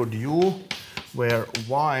neighborhood u, where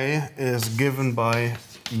y is given by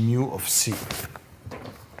mu of c.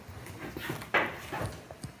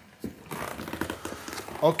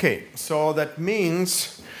 Okay, so that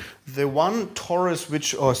means the one torus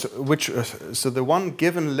so the one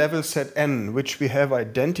given level set n which we have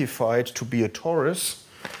identified to be a torus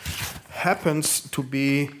happens to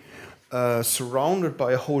be surrounded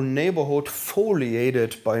by a whole neighborhood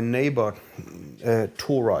foliated by neighbor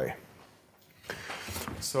tori.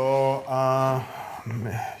 So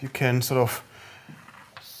you can sort of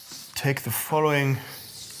take the following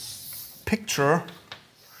picture.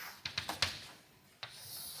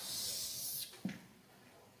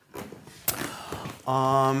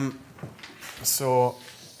 So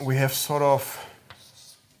we have sort of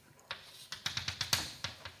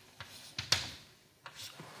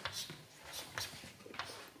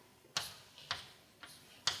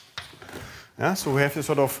so we have this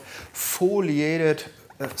sort of foliated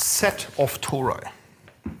set of tori.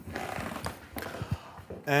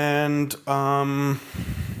 And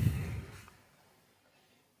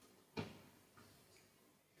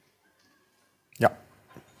yeah.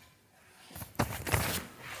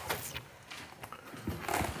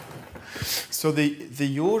 So the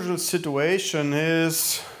usual situation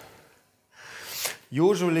is,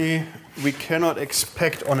 usually we cannot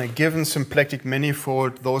expect on a given symplectic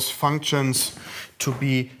manifold those functions to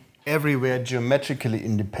be everywhere geometrically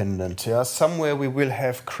independent. Yeah? Somewhere we will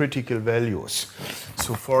have critical values.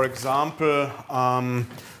 So for example,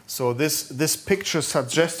 so this picture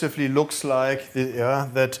suggestively looks like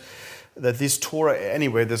that these tori,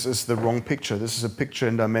 anyway, this is the wrong picture. This is a picture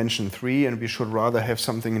in dimension 3, and we should rather have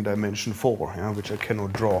something in dimension 4, which I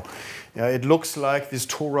cannot draw. It looks like this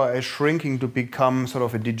tori is shrinking to become sort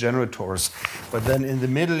of a degenerate torus. But then in the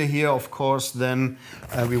middle here, of course, then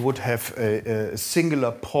we would have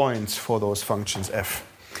singular points for those functions f.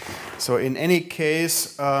 So in any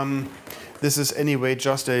case, this is anyway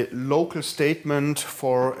just a local statement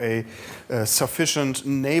for a sufficient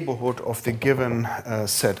neighborhood of the given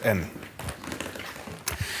set n.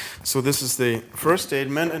 So this is the first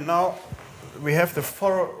statement, and now we have the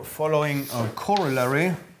following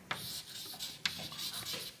corollary.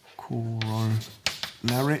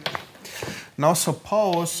 Now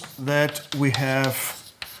suppose that we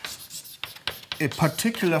have a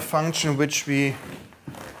particular function which we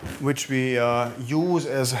use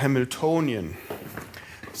as Hamiltonian,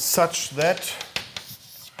 such that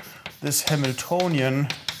this Hamiltonian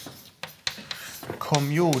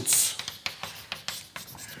commutes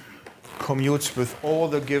with all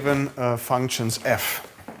the given functions f.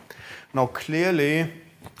 Now clearly,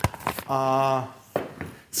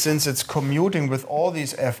 since it's commuting with all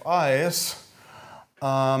these fi's,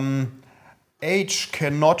 h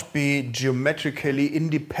cannot be geometrically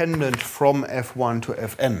independent from f1 to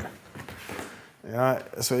fn. Yeah,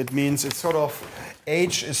 so it means it's sort of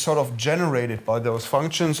h is sort of generated by those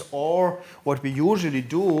functions, or what we usually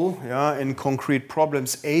do in concrete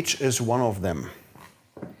problems, h is one of them.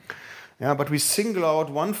 Yeah, but we single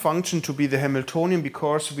out one function to be the Hamiltonian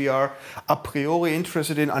because we are a priori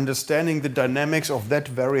interested in understanding the dynamics of that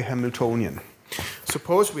very Hamiltonian.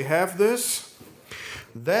 Suppose we have this,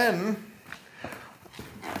 then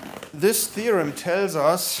this theorem tells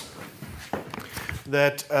us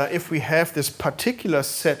that if we have this particular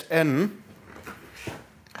set n,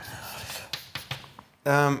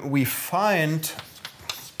 we find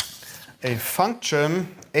a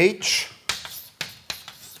function h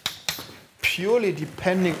purely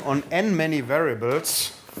depending on n many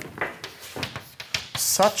variables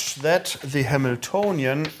such that the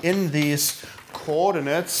Hamiltonian in these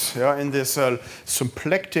coordinates, in this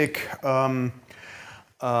symplectic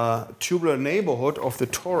tubular neighborhood of the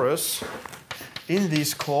torus, in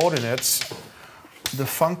these coordinates, the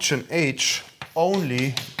function h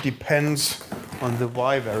only depends on the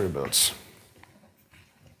y variables.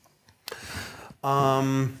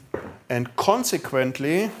 And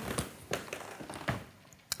consequently,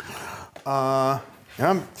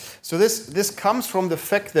 so this comes from the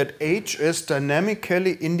fact that h is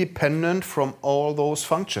dynamically independent from all those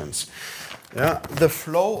functions. The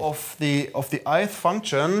flow of the ith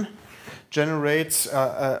function generates,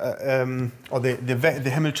 or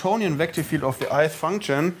the Hamiltonian vector field of the ith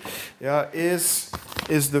function, is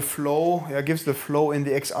the flow, gives the flow in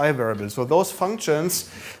the xi variable. So those functions,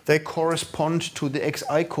 they correspond to the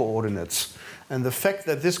xi coordinates, and the fact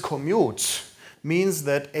that this commutes means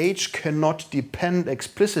that h cannot depend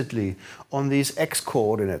explicitly on these x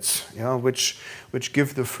coordinates, which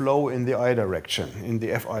give the flow in the I direction, in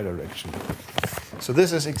the fi direction. So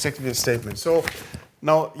this is exactly the statement. So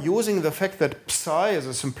now, using the fact that psi is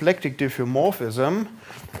a symplectic diffeomorphism,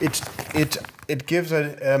 it gives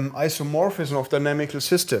an isomorphism of dynamical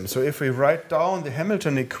systems. So if we write down the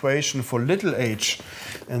Hamilton equation for little h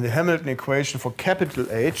and the Hamilton equation for capital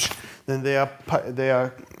H, then they are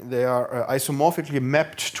isomorphically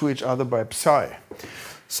mapped to each other by psi.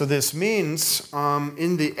 So this means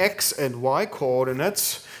in the x and y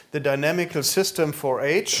coordinates, the dynamical system for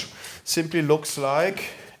h simply looks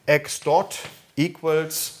like x dot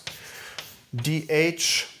equals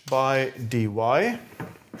dh by dy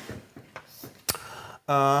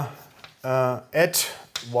at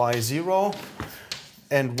y0,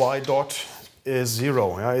 and y dot is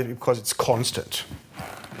 0, because it's constant.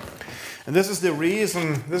 And this is the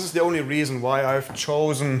only reason why I've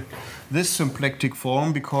chosen this symplectic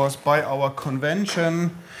form, because by our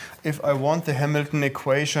convention, if I want the Hamilton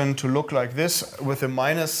equation to look like this with a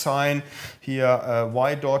minus sign here,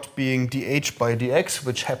 y dot being dh by dx,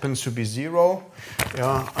 which happens to be 0,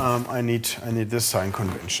 I need this sign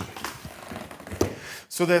convention.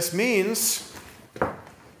 So this means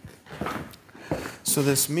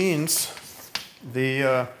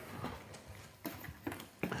the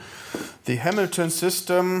Hamilton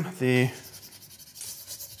system, the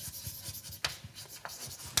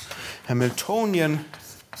Hamiltonian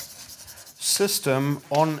system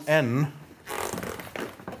on n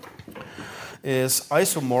is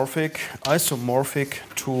isomorphic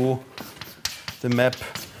to the map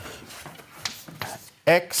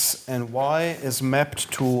x, and y is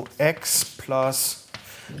mapped to x plus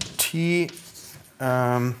t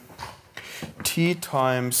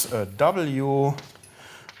times w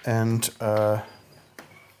and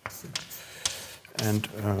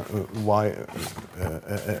y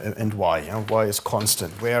and y. Y is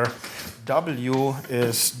constant, where w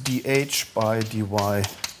is dh by dy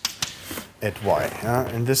at y.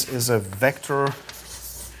 And this is a vector.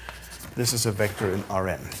 This is a vector in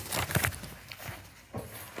Rn.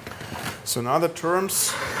 So in other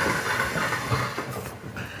terms,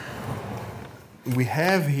 we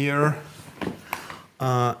have here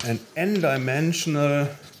an n-dimensional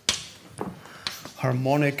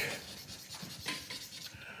harmonic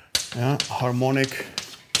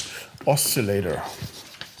oscillator.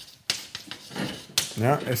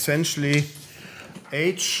 Essentially,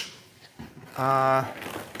 h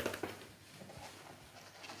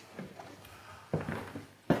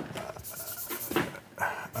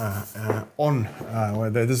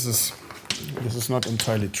this is not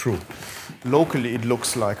entirely true. Locally, it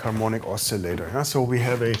looks like harmonic oscillator. So we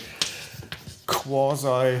have a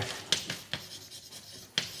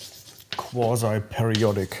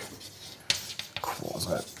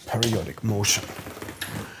quasi-periodic motion.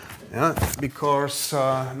 Because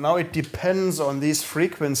now it depends on these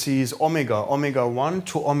frequencies omega 1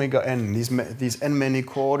 to omega n, these n many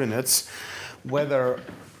coordinates, whether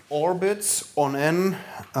orbits on n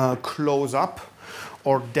close up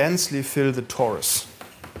or densely fill the torus.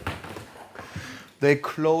 They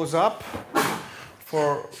close up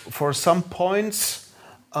for some points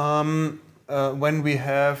when we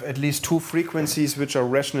have at least two frequencies which are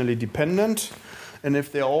rationally dependent. And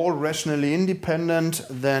if they're all rationally independent,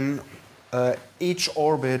 then each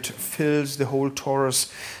orbit fills the whole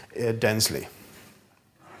torus densely.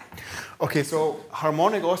 Okay, so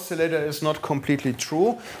harmonic oscillator is not completely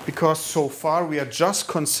true, because so far we are just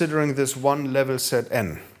considering this one level set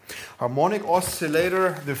n. Harmonic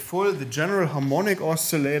oscillator, the general harmonic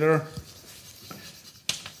oscillator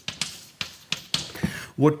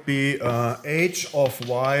would be h of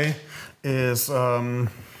y is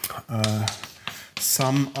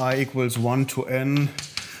sum I equals 1 to n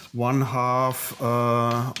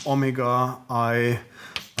 1/2 omega I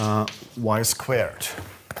y squared.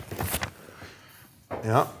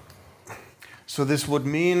 Yeah. So this would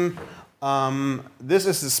mean this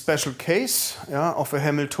is a special case, yeah, of a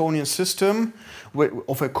Hamiltonian system,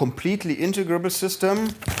 of a completely integrable system,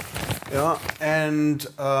 yeah, and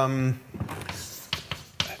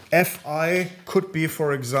Fi could be,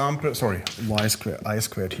 for example, sorry, y squared, I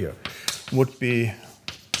squared here, would be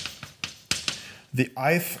the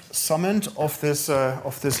ith summand of this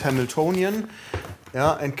Hamiltonian,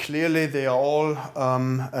 yeah, and clearly they are all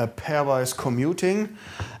pairwise commuting,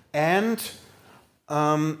 and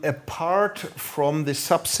apart from the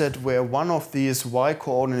subset where one of these y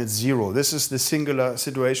coordinates 0. This is the singular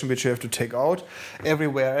situation which you have to take out.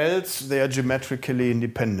 Everywhere else, they are geometrically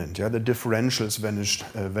independent. Yeah? The differentials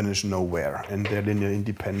vanish nowhere, and they're linearly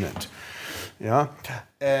independent. Yeah?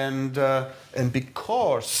 And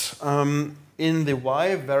because in the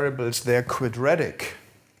y variables they're quadratic,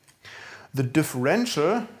 the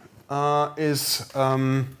differential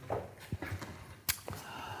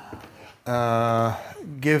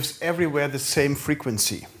gives everywhere the same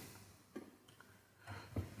frequency.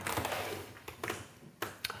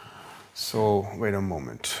 So wait a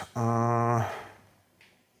moment.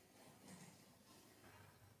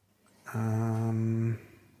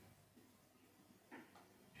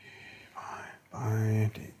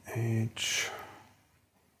 By the h.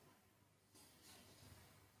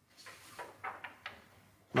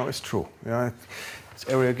 No, it's true. Yeah, this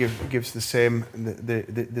area gives the same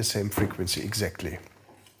the same frequency exactly.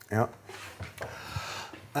 Yeah.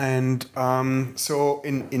 And so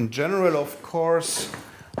in general, of course,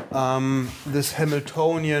 this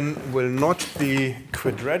Hamiltonian will not be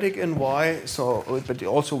quadratic in y, but it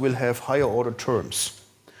also will have higher order terms.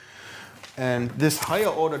 And this higher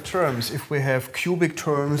order terms, if we have cubic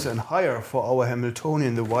terms and higher for our Hamiltonian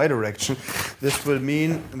in the y direction, this will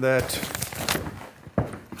mean that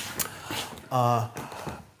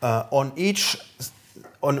on each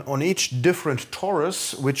different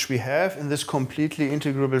torus which we have in this completely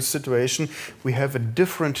integrable situation, we have a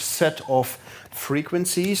different set of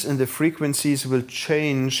frequencies, and the frequencies will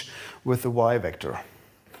change with the y vector.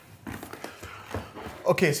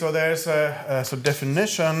 Okay, so there's a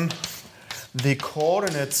definition. The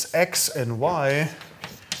coordinates x and y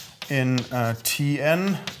in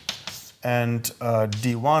Tn and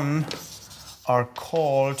D1 are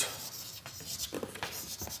called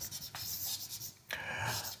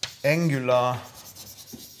angular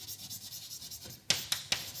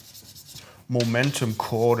momentum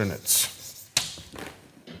coordinates.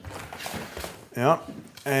 Yeah,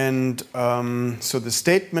 and so the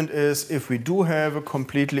statement is, if we do have a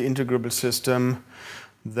completely integrable system,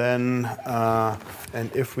 then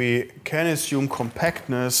and if we can assume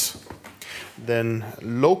compactness, then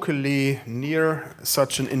locally near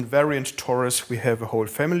such an invariant torus we have a whole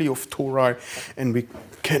family of tori, and we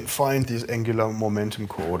can find these angular momentum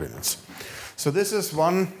coordinates. So this is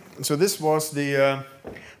one. So this was the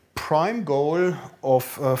prime goal of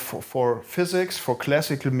for physics, for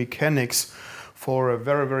classical mechanics, for a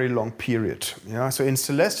very, very long period. Yeah. So in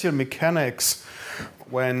celestial mechanics,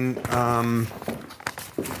 when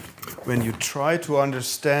you try to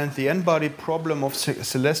understand the n-body problem of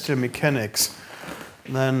celestial mechanics,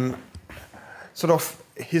 then sort of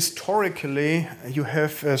historically you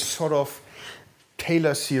have a sort of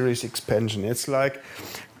Taylor series expansion. It's like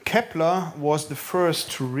Kepler was the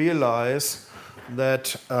first to realize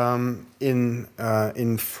that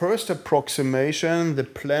in first approximation the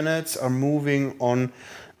planets are moving on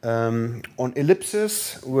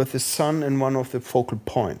ellipses with the sun in one of the focal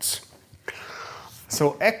points.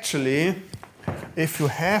 So actually, if you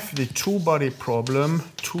have the two-body problem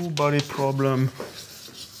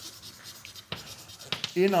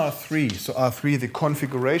in R3, so R3, the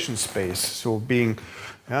configuration space, so being,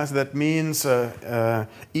 yeah, so that means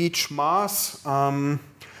each mass,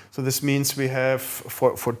 so this means we have,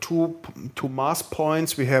 for two mass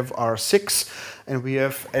points, we have R6, and we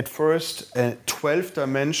have at first a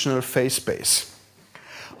 12-dimensional phase space.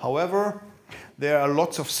 However, there are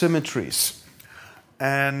lots of symmetries.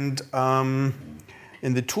 And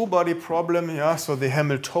in the two-body problem, yeah, so the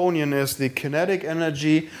Hamiltonian is the kinetic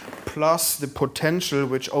energy plus the potential,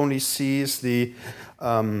 which only sees the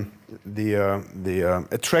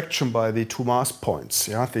attraction by the two mass points,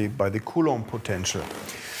 yeah, by the Coulomb potential.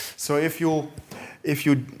 So if you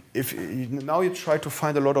now you try to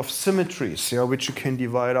find a lot of symmetries, yeah, which you can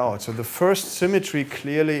divide out. So the first symmetry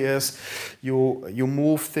clearly is you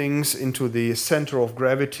move things into the center of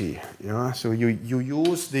gravity. Yeah, so you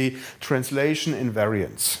use the translation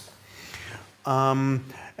invariance. And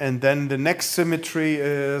then the next symmetry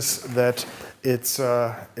is that it's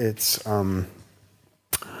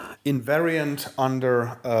invariant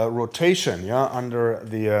under rotation, yeah, under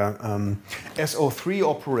the SO3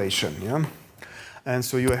 operation, yeah. And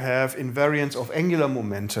so you have invariance of angular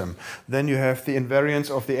momentum. Then you have the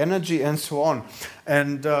invariance of the energy and so on.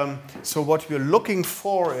 And so what we're looking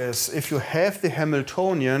for is, if you have the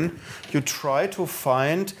Hamiltonian, you try to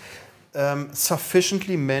find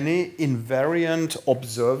sufficiently many invariant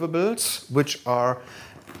observables which are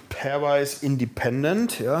pairwise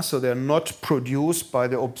independent, yeah? So they're not produced by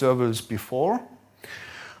the observables before,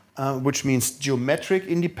 which means geometric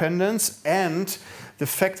independence, and the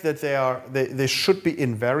fact that they should be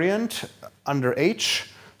invariant under H,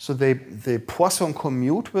 so they Poisson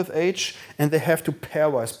commute with H, and they have to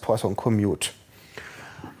pairwise Poisson commute.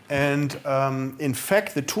 And in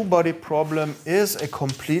fact, the two-body problem is a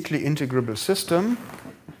completely integrable system,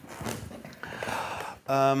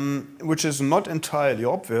 which is not entirely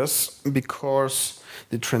obvious, because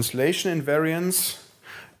the translation invariance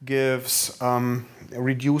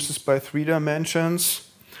reduces by 3 dimensions.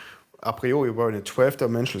 A priori, we're in a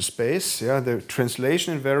 12-dimensional space. Yeah, the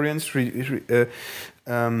translation invariance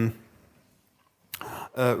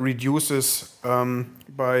reduces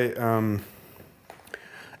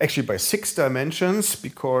actually by 6 dimensions,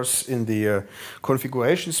 because in the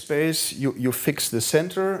configuration space you fix the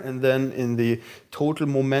center, and then in the total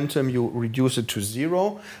momentum you reduce it to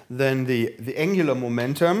 0. Then the angular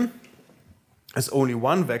momentum is only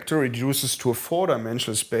one vector, reduces to a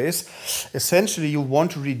 4-dimensional space. Essentially you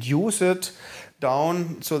want to reduce it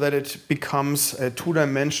down so that it becomes a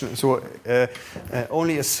 2-dimensional, so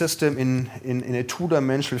only a system in a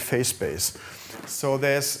 2-dimensional phase space. So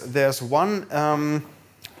there's one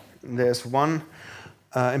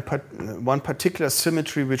particular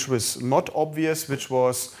symmetry which was not obvious, which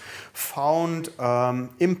was found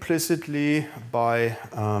implicitly by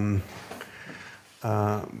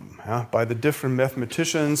the different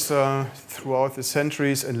mathematicians throughout the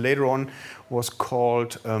centuries, and later on was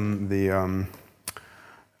called the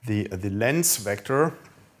lens vector.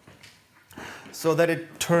 So that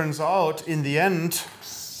it turns out in the end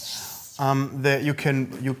that you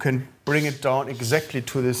can bring it down exactly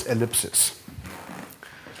to this ellipsis.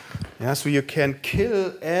 Yeah, so you can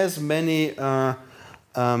kill as many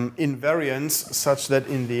invariants such that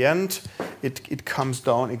in the end it comes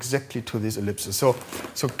down exactly to this ellipsis. So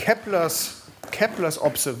Kepler's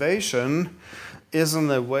observation is in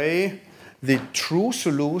a way the true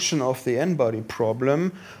solution of the n-body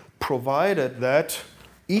problem, provided that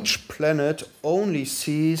each planet only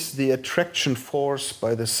sees the attraction force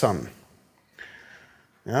by the sun.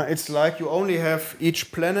 Yeah, it's like you only have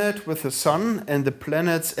each planet with the sun, and the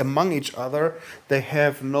planets among each other, they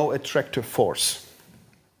have no attractive force.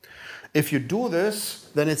 If you do this,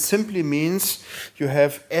 then it simply means you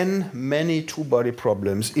have many two-body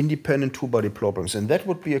problems, independent two-body problems, and that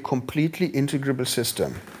would be a completely integrable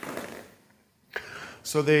system.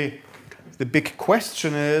 So the big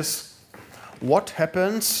question is, what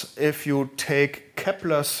happens if you take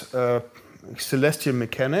Kepler's celestial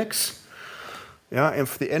mechanics, yeah,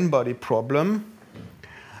 of the n-body problem,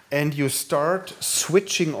 and you start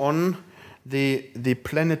switching on the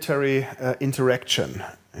planetary interaction?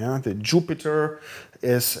 Yeah, the Jupiter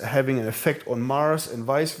is having an effect on Mars and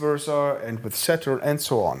vice versa, and with Saturn and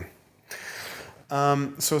so on.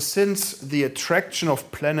 So since the attraction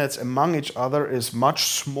of planets among each other is much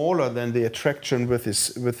smaller than the attraction with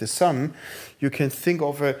the sun, you can think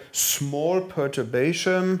of a small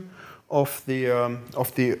perturbation of the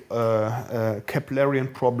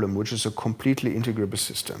Keplerian problem, which is a completely integrable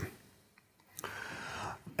system.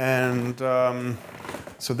 And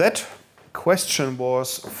so that question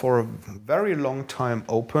was for a very long time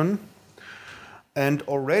open, and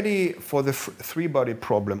already for the three-body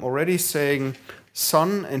problem, already saying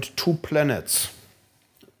sun and 2 planets,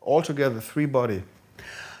 altogether 3-body,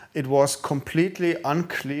 it was completely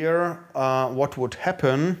unclear what would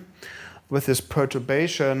happen with this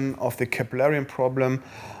perturbation of the Keplerian problem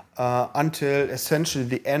until essentially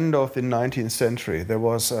the end of the 19th century. There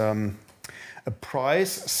was a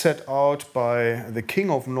prize set out by the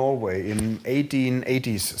King of Norway in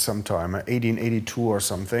 1880s sometime, 1882 or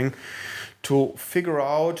something, to figure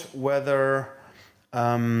out whether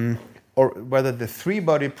the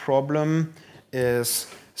 3-body problem is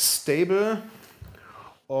stable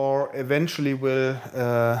or eventually will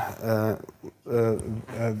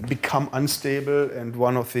become unstable, and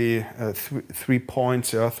one of the 3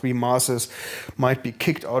 points, 3 masses, might be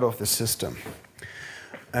kicked out of the system.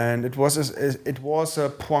 And it was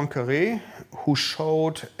Poincaré who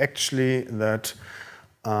showed actually that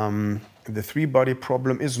the three-body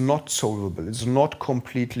problem is not solvable. It's not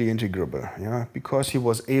completely integrable, because he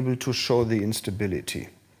was able to show the instability.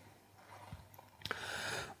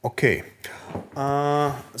 Okay,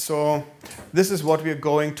 so this is what we're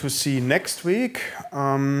going to see next week.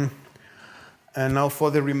 And now for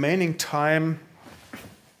the remaining time,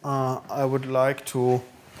 I would like to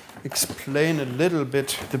explain a little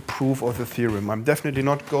bit the proof of the theorem. I'm definitely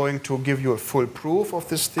not going to give you a full proof of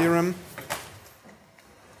this theorem.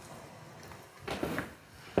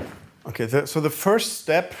 Okay, so the first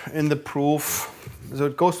step in the proof, so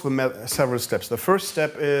it goes through several steps. The first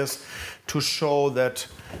step is to show that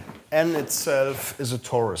n itself is a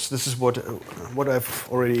torus. This is what I've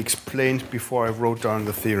already explained before I wrote down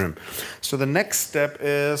the theorem. So the next step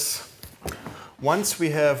is, once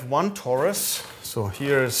we have one torus, so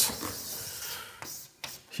here's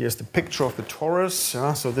the picture of the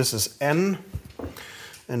torus. So this is n,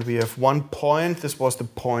 and we have one point. This was the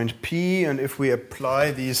point P, and if we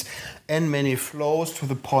apply these n many flows to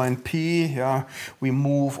the point P, we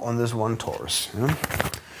move on this one torus.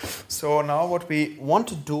 So now what we want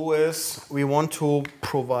to do is we want to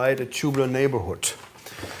provide a tubular neighborhood.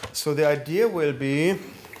 So the idea will be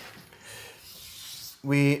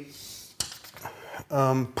we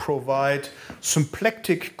provide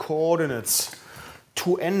symplectic coordinates,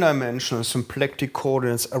 2 n-dimensional symplectic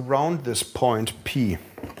coordinates around this point P,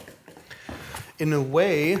 in a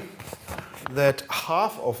way that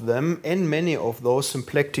half of them, and many of those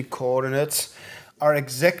symplectic coordinates, are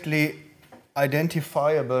exactly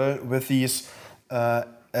identifiable with these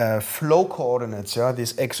flow coordinates,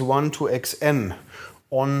 these x1 to xn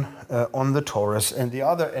on the torus, and the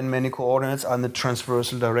other n many coordinates are in the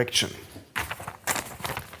transversal direction.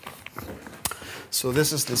 So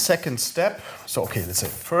this is the second step. So okay, let's say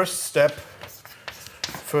first step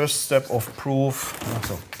of proof.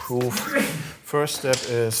 First step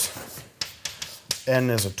is n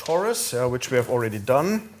is a torus, which we have already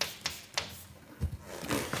done.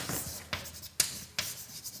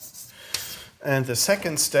 And the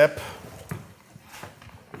second step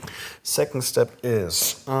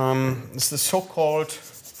is it's the so-called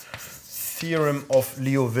theorem of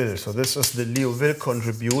Liouville. So this is the Liouville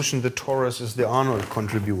contribution. The torus is the Arnold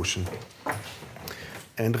contribution.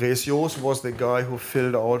 And Resios was the guy who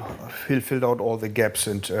filled out all the gaps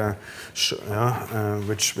and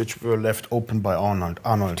which were left open by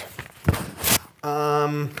Arnold.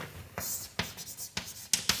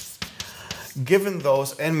 Given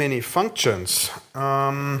those n many functions,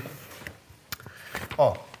 and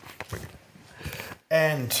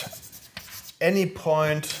any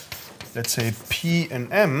point, let's say P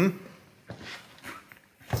and M,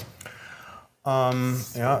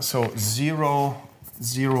 so 0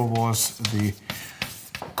 was the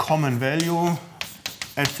common value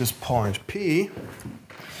at this point P,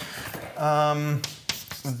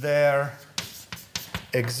 there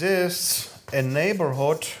exists a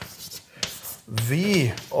neighborhood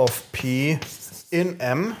V of P in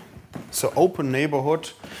M, so open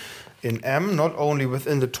neighborhood in M, not only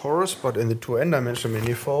within the torus but in the 2 n-dimensional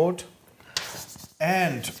manifold,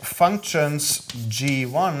 and functions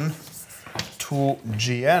G1 to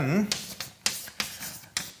Gn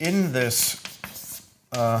in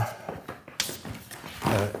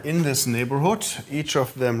this neighborhood, each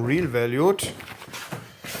of them real valued,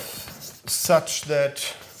 such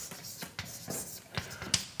that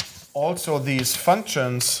also these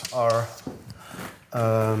functions are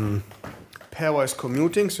pairwise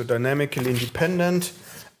commuting, so dynamically independent,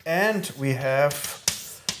 and we have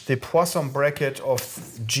the Poisson bracket of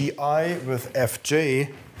Gi with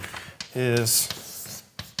Fj is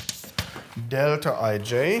delta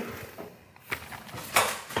Ij,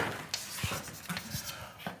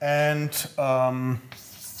 and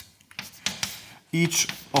each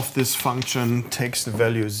of this function takes the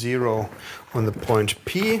value 0 on the point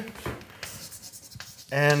P,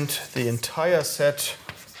 and the entire set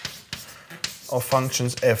of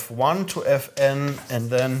functions f1 to fn and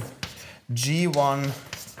then g1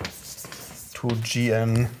 to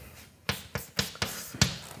gn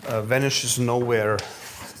vanishes nowhere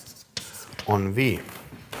on V.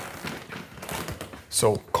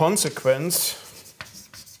 So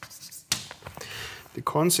the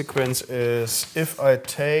consequence is, if I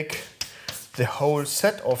take the whole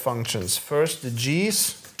set of functions, first the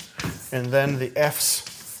g's and then the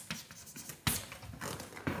f's,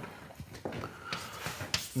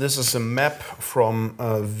 this is a map from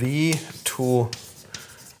V to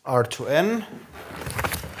R to N.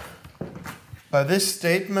 By this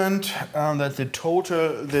statement, that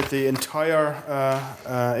the entire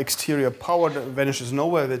exterior power vanishes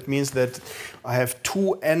nowhere, that means that I have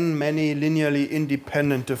 2n many linearly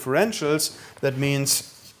independent differentials. That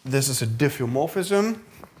means this is a diffeomorphism,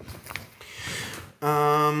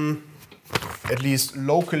 at least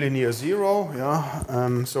locally near zero. Yeah.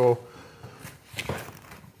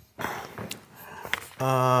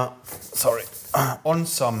 On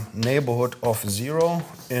some neighborhood of zero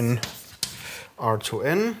in R to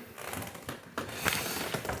N,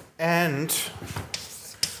 and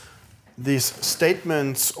these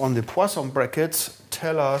statements on the Poisson brackets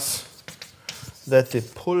tell us that the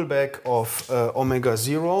pullback of omega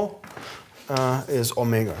 0 is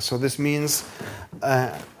omega. So this means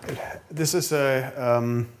this is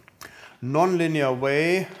a nonlinear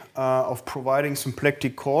way of providing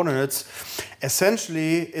symplectic coordinates.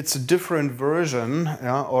 Essentially, it's a different version,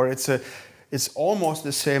 yeah, or it's almost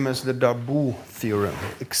the same as the Darboux theorem,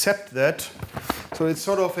 except that, so it's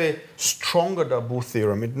sort of a stronger Darboux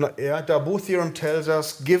theorem. Darboux theorem tells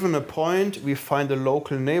us, given a point, we find a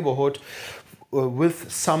local neighborhood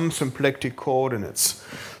with some symplectic coordinates.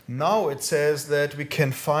 Now it says that we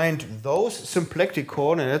can find those symplectic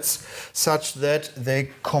coordinates such that they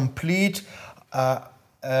complete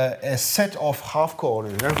a set of half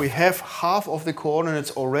coordinates. We have half of the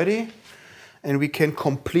coordinates already, and we can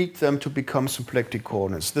complete them to become symplectic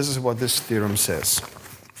coordinates. This is what this theorem says.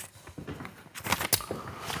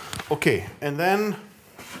 Okay, and then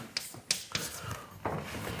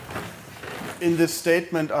in this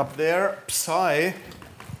statement up there, psi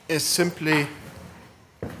is simply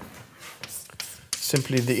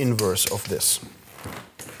the inverse of this.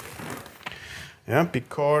 Yeah,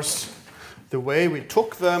 because the way we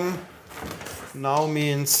took them now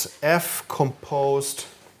means f composed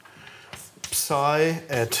psi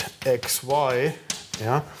at xy,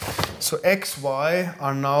 yeah. So xy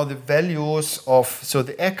are now the values of, so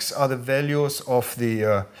the x are the values of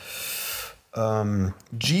the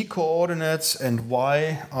g coordinates, and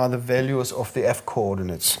y are the values of the f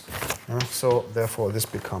coordinates. Yeah? So therefore this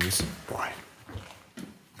becomes y.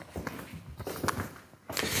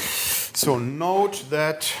 So note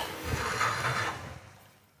that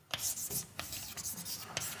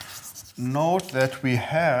we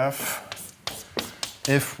have,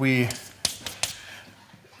 if we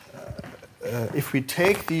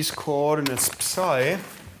take these coordinates psi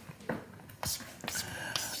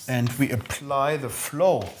and we apply the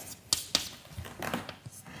flow,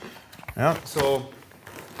 yeah. So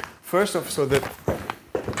first of so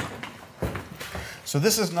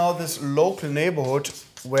this is now this local neighborhood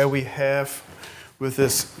where we have with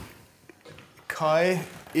this chi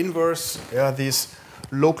inverse, yeah, these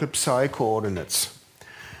local psi coordinates.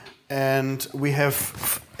 And we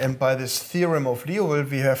have, and by this theorem of Liouville,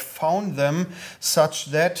 we have found them such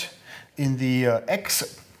that in the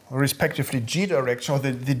x, respectively g direction, or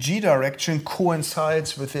the g direction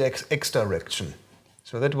coincides with the x direction.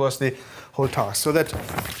 So that was the whole task. So that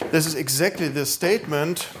this is exactly the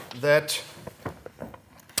statement that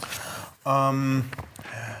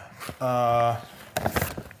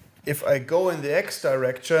if I go in the x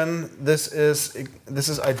direction, this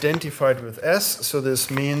is identified with S. So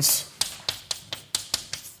this means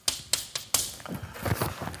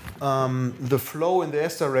the flow in the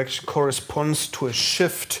s direction corresponds to a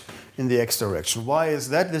shift in the x direction. Why is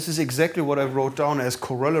that? This is exactly what I wrote down as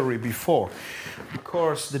corollary before.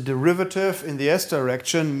 Because the derivative in the s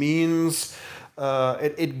direction means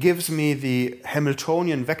it gives me the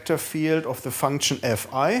Hamiltonian vector field of the function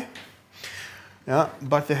fi. Yeah,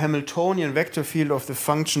 but the Hamiltonian vector field of the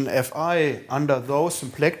function fi under those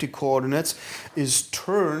symplectic coordinates is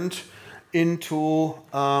turned into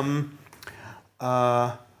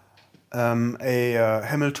a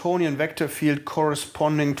Hamiltonian vector field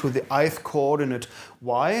corresponding to the ith coordinate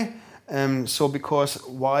y. So because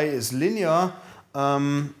y is linear,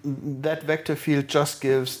 that vector field just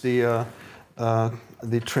gives the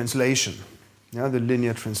translation, yeah, the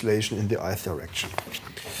linear translation in the ith direction.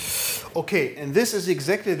 Okay, and this is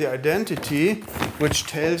exactly the identity which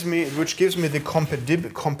gives me the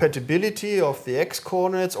compatibility of the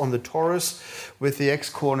x-coordinates on the torus with the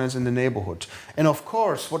x-coordinates in the neighborhood. And of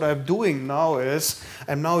course, what I'm doing now is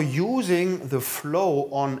I'm now using the flow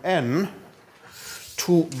on n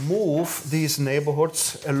to move these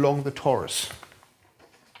neighborhoods along the torus.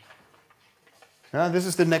 Yeah, this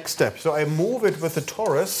is the next step. So I move it with the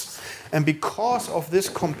torus, and because of this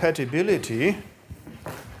compatibility,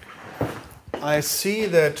 I see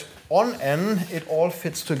that on n it all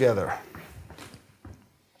fits together.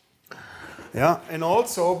 Yeah, and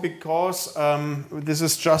also because this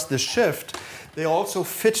is just the shift, they also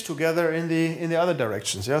fit together in the other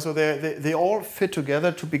directions. Yeah, so they all fit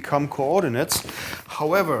together to become coordinates.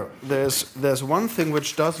 However, there's one thing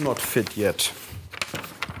which does not fit yet.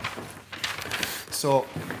 So,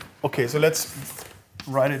 okay, so let's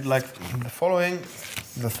write it like the following.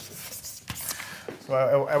 So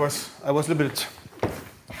I was a little bit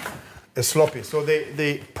sloppy. So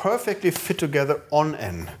they perfectly fit together on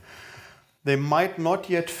n. They might not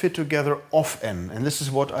yet fit together off n, and this is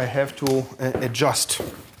what I have to adjust.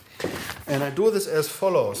 And I do this as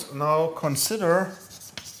follows. Now consider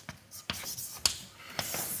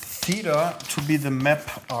theta to be the map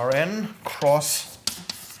Rn cross.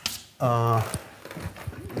 No,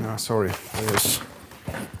 sorry, there's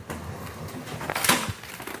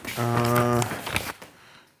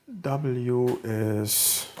W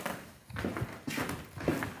is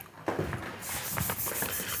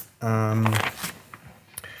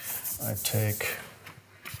I take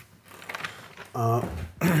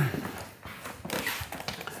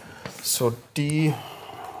so D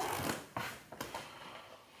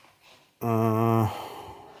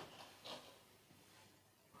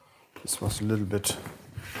this was a little bit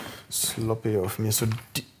sloppy of me. So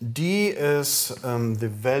D is the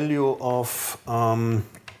value of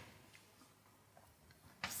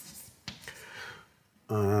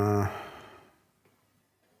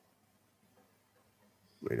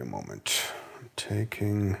wait a moment. I'm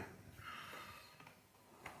taking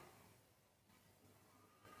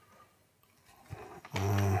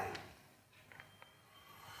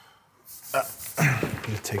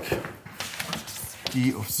let's take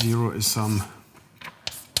D of 0 is some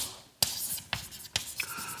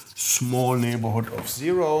small neighborhood of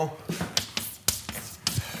 0.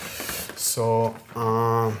 So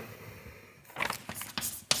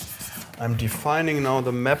I'm defining now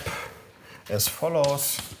the map as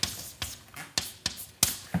follows.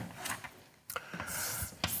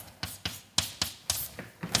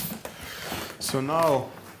 So now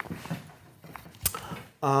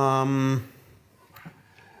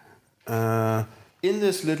in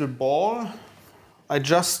this little ball, I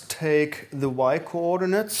just take the y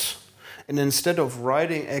coordinates, and instead of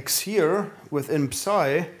writing x here within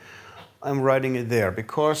psi, I'm writing it there,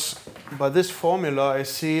 because by this formula I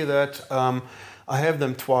see that I have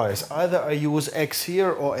them twice. Either I use x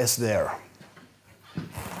here or s there.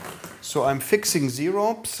 So I'm fixing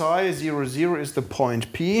 0, psi 0, 0 is the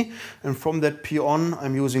point P, and from that P on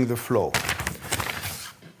I'm using the flow.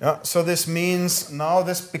 Yeah, so this means now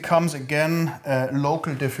this becomes again a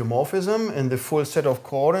local diffeomorphism in the full set of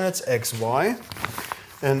coordinates x, y.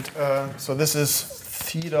 And so this is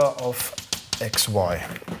theta of xy.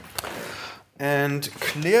 And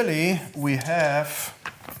clearly we have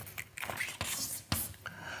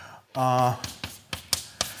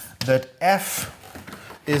that f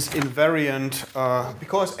is invariant,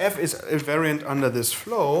 because f is invariant under this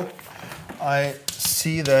flow, I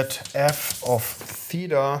see that f of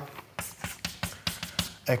theta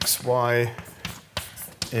xy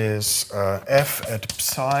is f at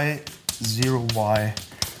psi 0y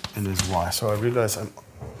and is y. So I realize I'm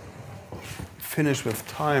finished with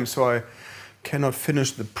time, so I cannot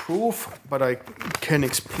finish the proof, but I can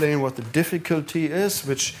explain what the difficulty is,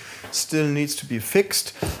 which still needs to be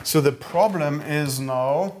fixed. So the problem is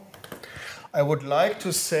now, I would like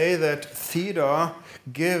to say that theta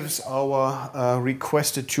gives our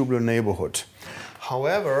requested tubular neighborhood.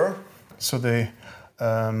 However, so the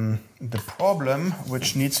problem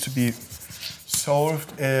which needs to be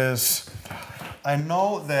solved is, I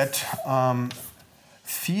know that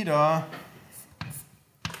theta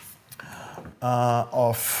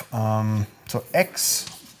of so x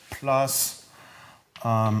plus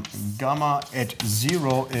gamma at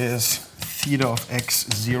 0 is theta of x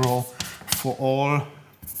 0 for all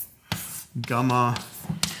gamma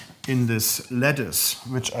in this lattice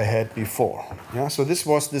which I had before. Yeah, so this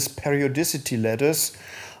was this periodicity lattice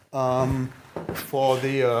for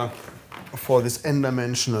this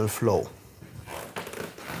n-dimensional flow.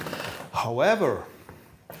 However,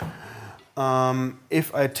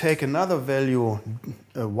 if I take another value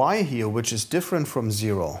y here, which is different from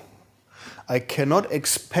 0, I cannot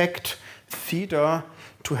expect theta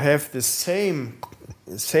to have the same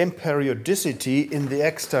periodicity in the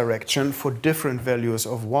x direction for different values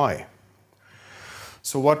of y.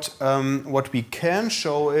 So what we can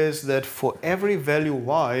show is that for every value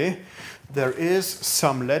y, there is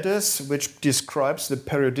some lattice which describes the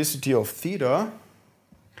periodicity of theta.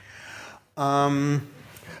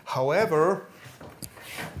 However,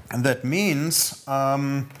 that means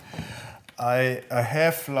I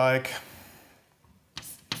have like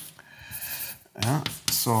Yeah?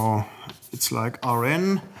 So it's like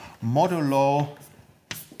Rn modulo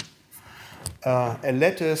a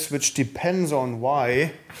lattice which depends on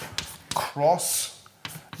y cross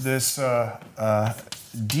this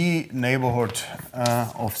D neighborhood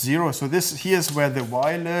of 0. So this here is where the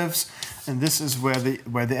y lives, and this is where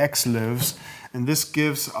the x lives, and this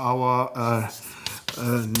gives our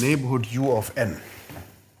neighborhood U of n.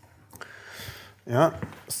 Yeah.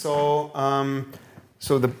 So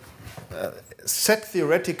so the set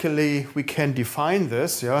theoretically we can define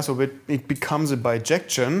this. Yeah. So it becomes a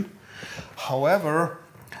bijection. However,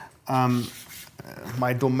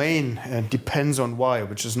 my domain depends on y,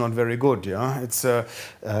 which is not very good. Yeah, it's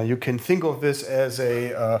you can think of this as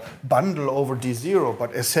a bundle over D0,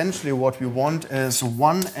 but essentially what we want is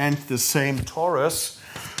one and the same torus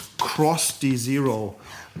cross D0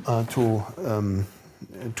 to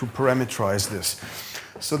parameterize this.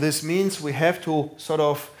 So this means we have to sort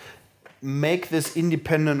of make this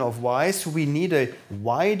independent of y. So we need a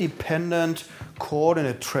y-dependent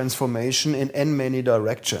coordinate transformation in n many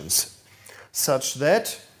directions, such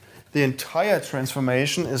that the entire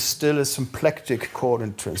transformation is still a symplectic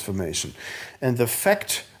coordinate transformation. And the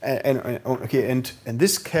fact, and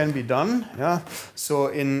this can be done. Yeah. So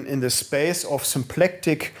in the space of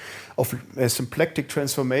symplectic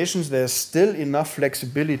transformations, there's still enough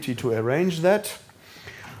flexibility to arrange that.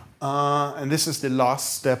 And this is the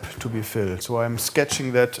last step to be filled. So I'm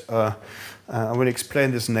sketching that. I will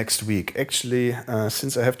explain this next week. Actually,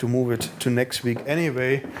 since I have to move it to next week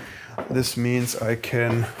anyway, this means I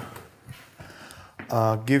can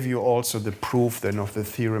give you also the proof then of the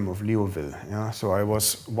theorem of Liouville. Yeah? So I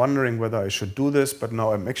was wondering whether I should do this, but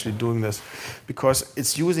now I'm actually doing this because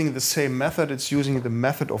it's using the same method. It's using the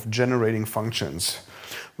method of generating functions,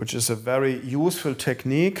 which is a very useful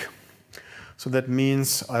technique. So that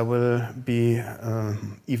means I will be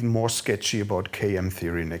even more sketchy about KM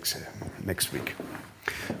theory next week.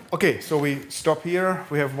 Okay, so we stop here.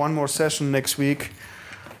 We have one more session next week.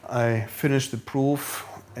 I finish the proof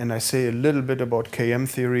and I say a little bit about KM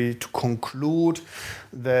theory to conclude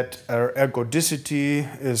that ergodicity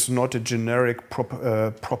is not a generic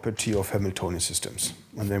property of Hamiltonian systems.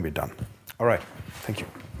 And then we're done. All right, thank you.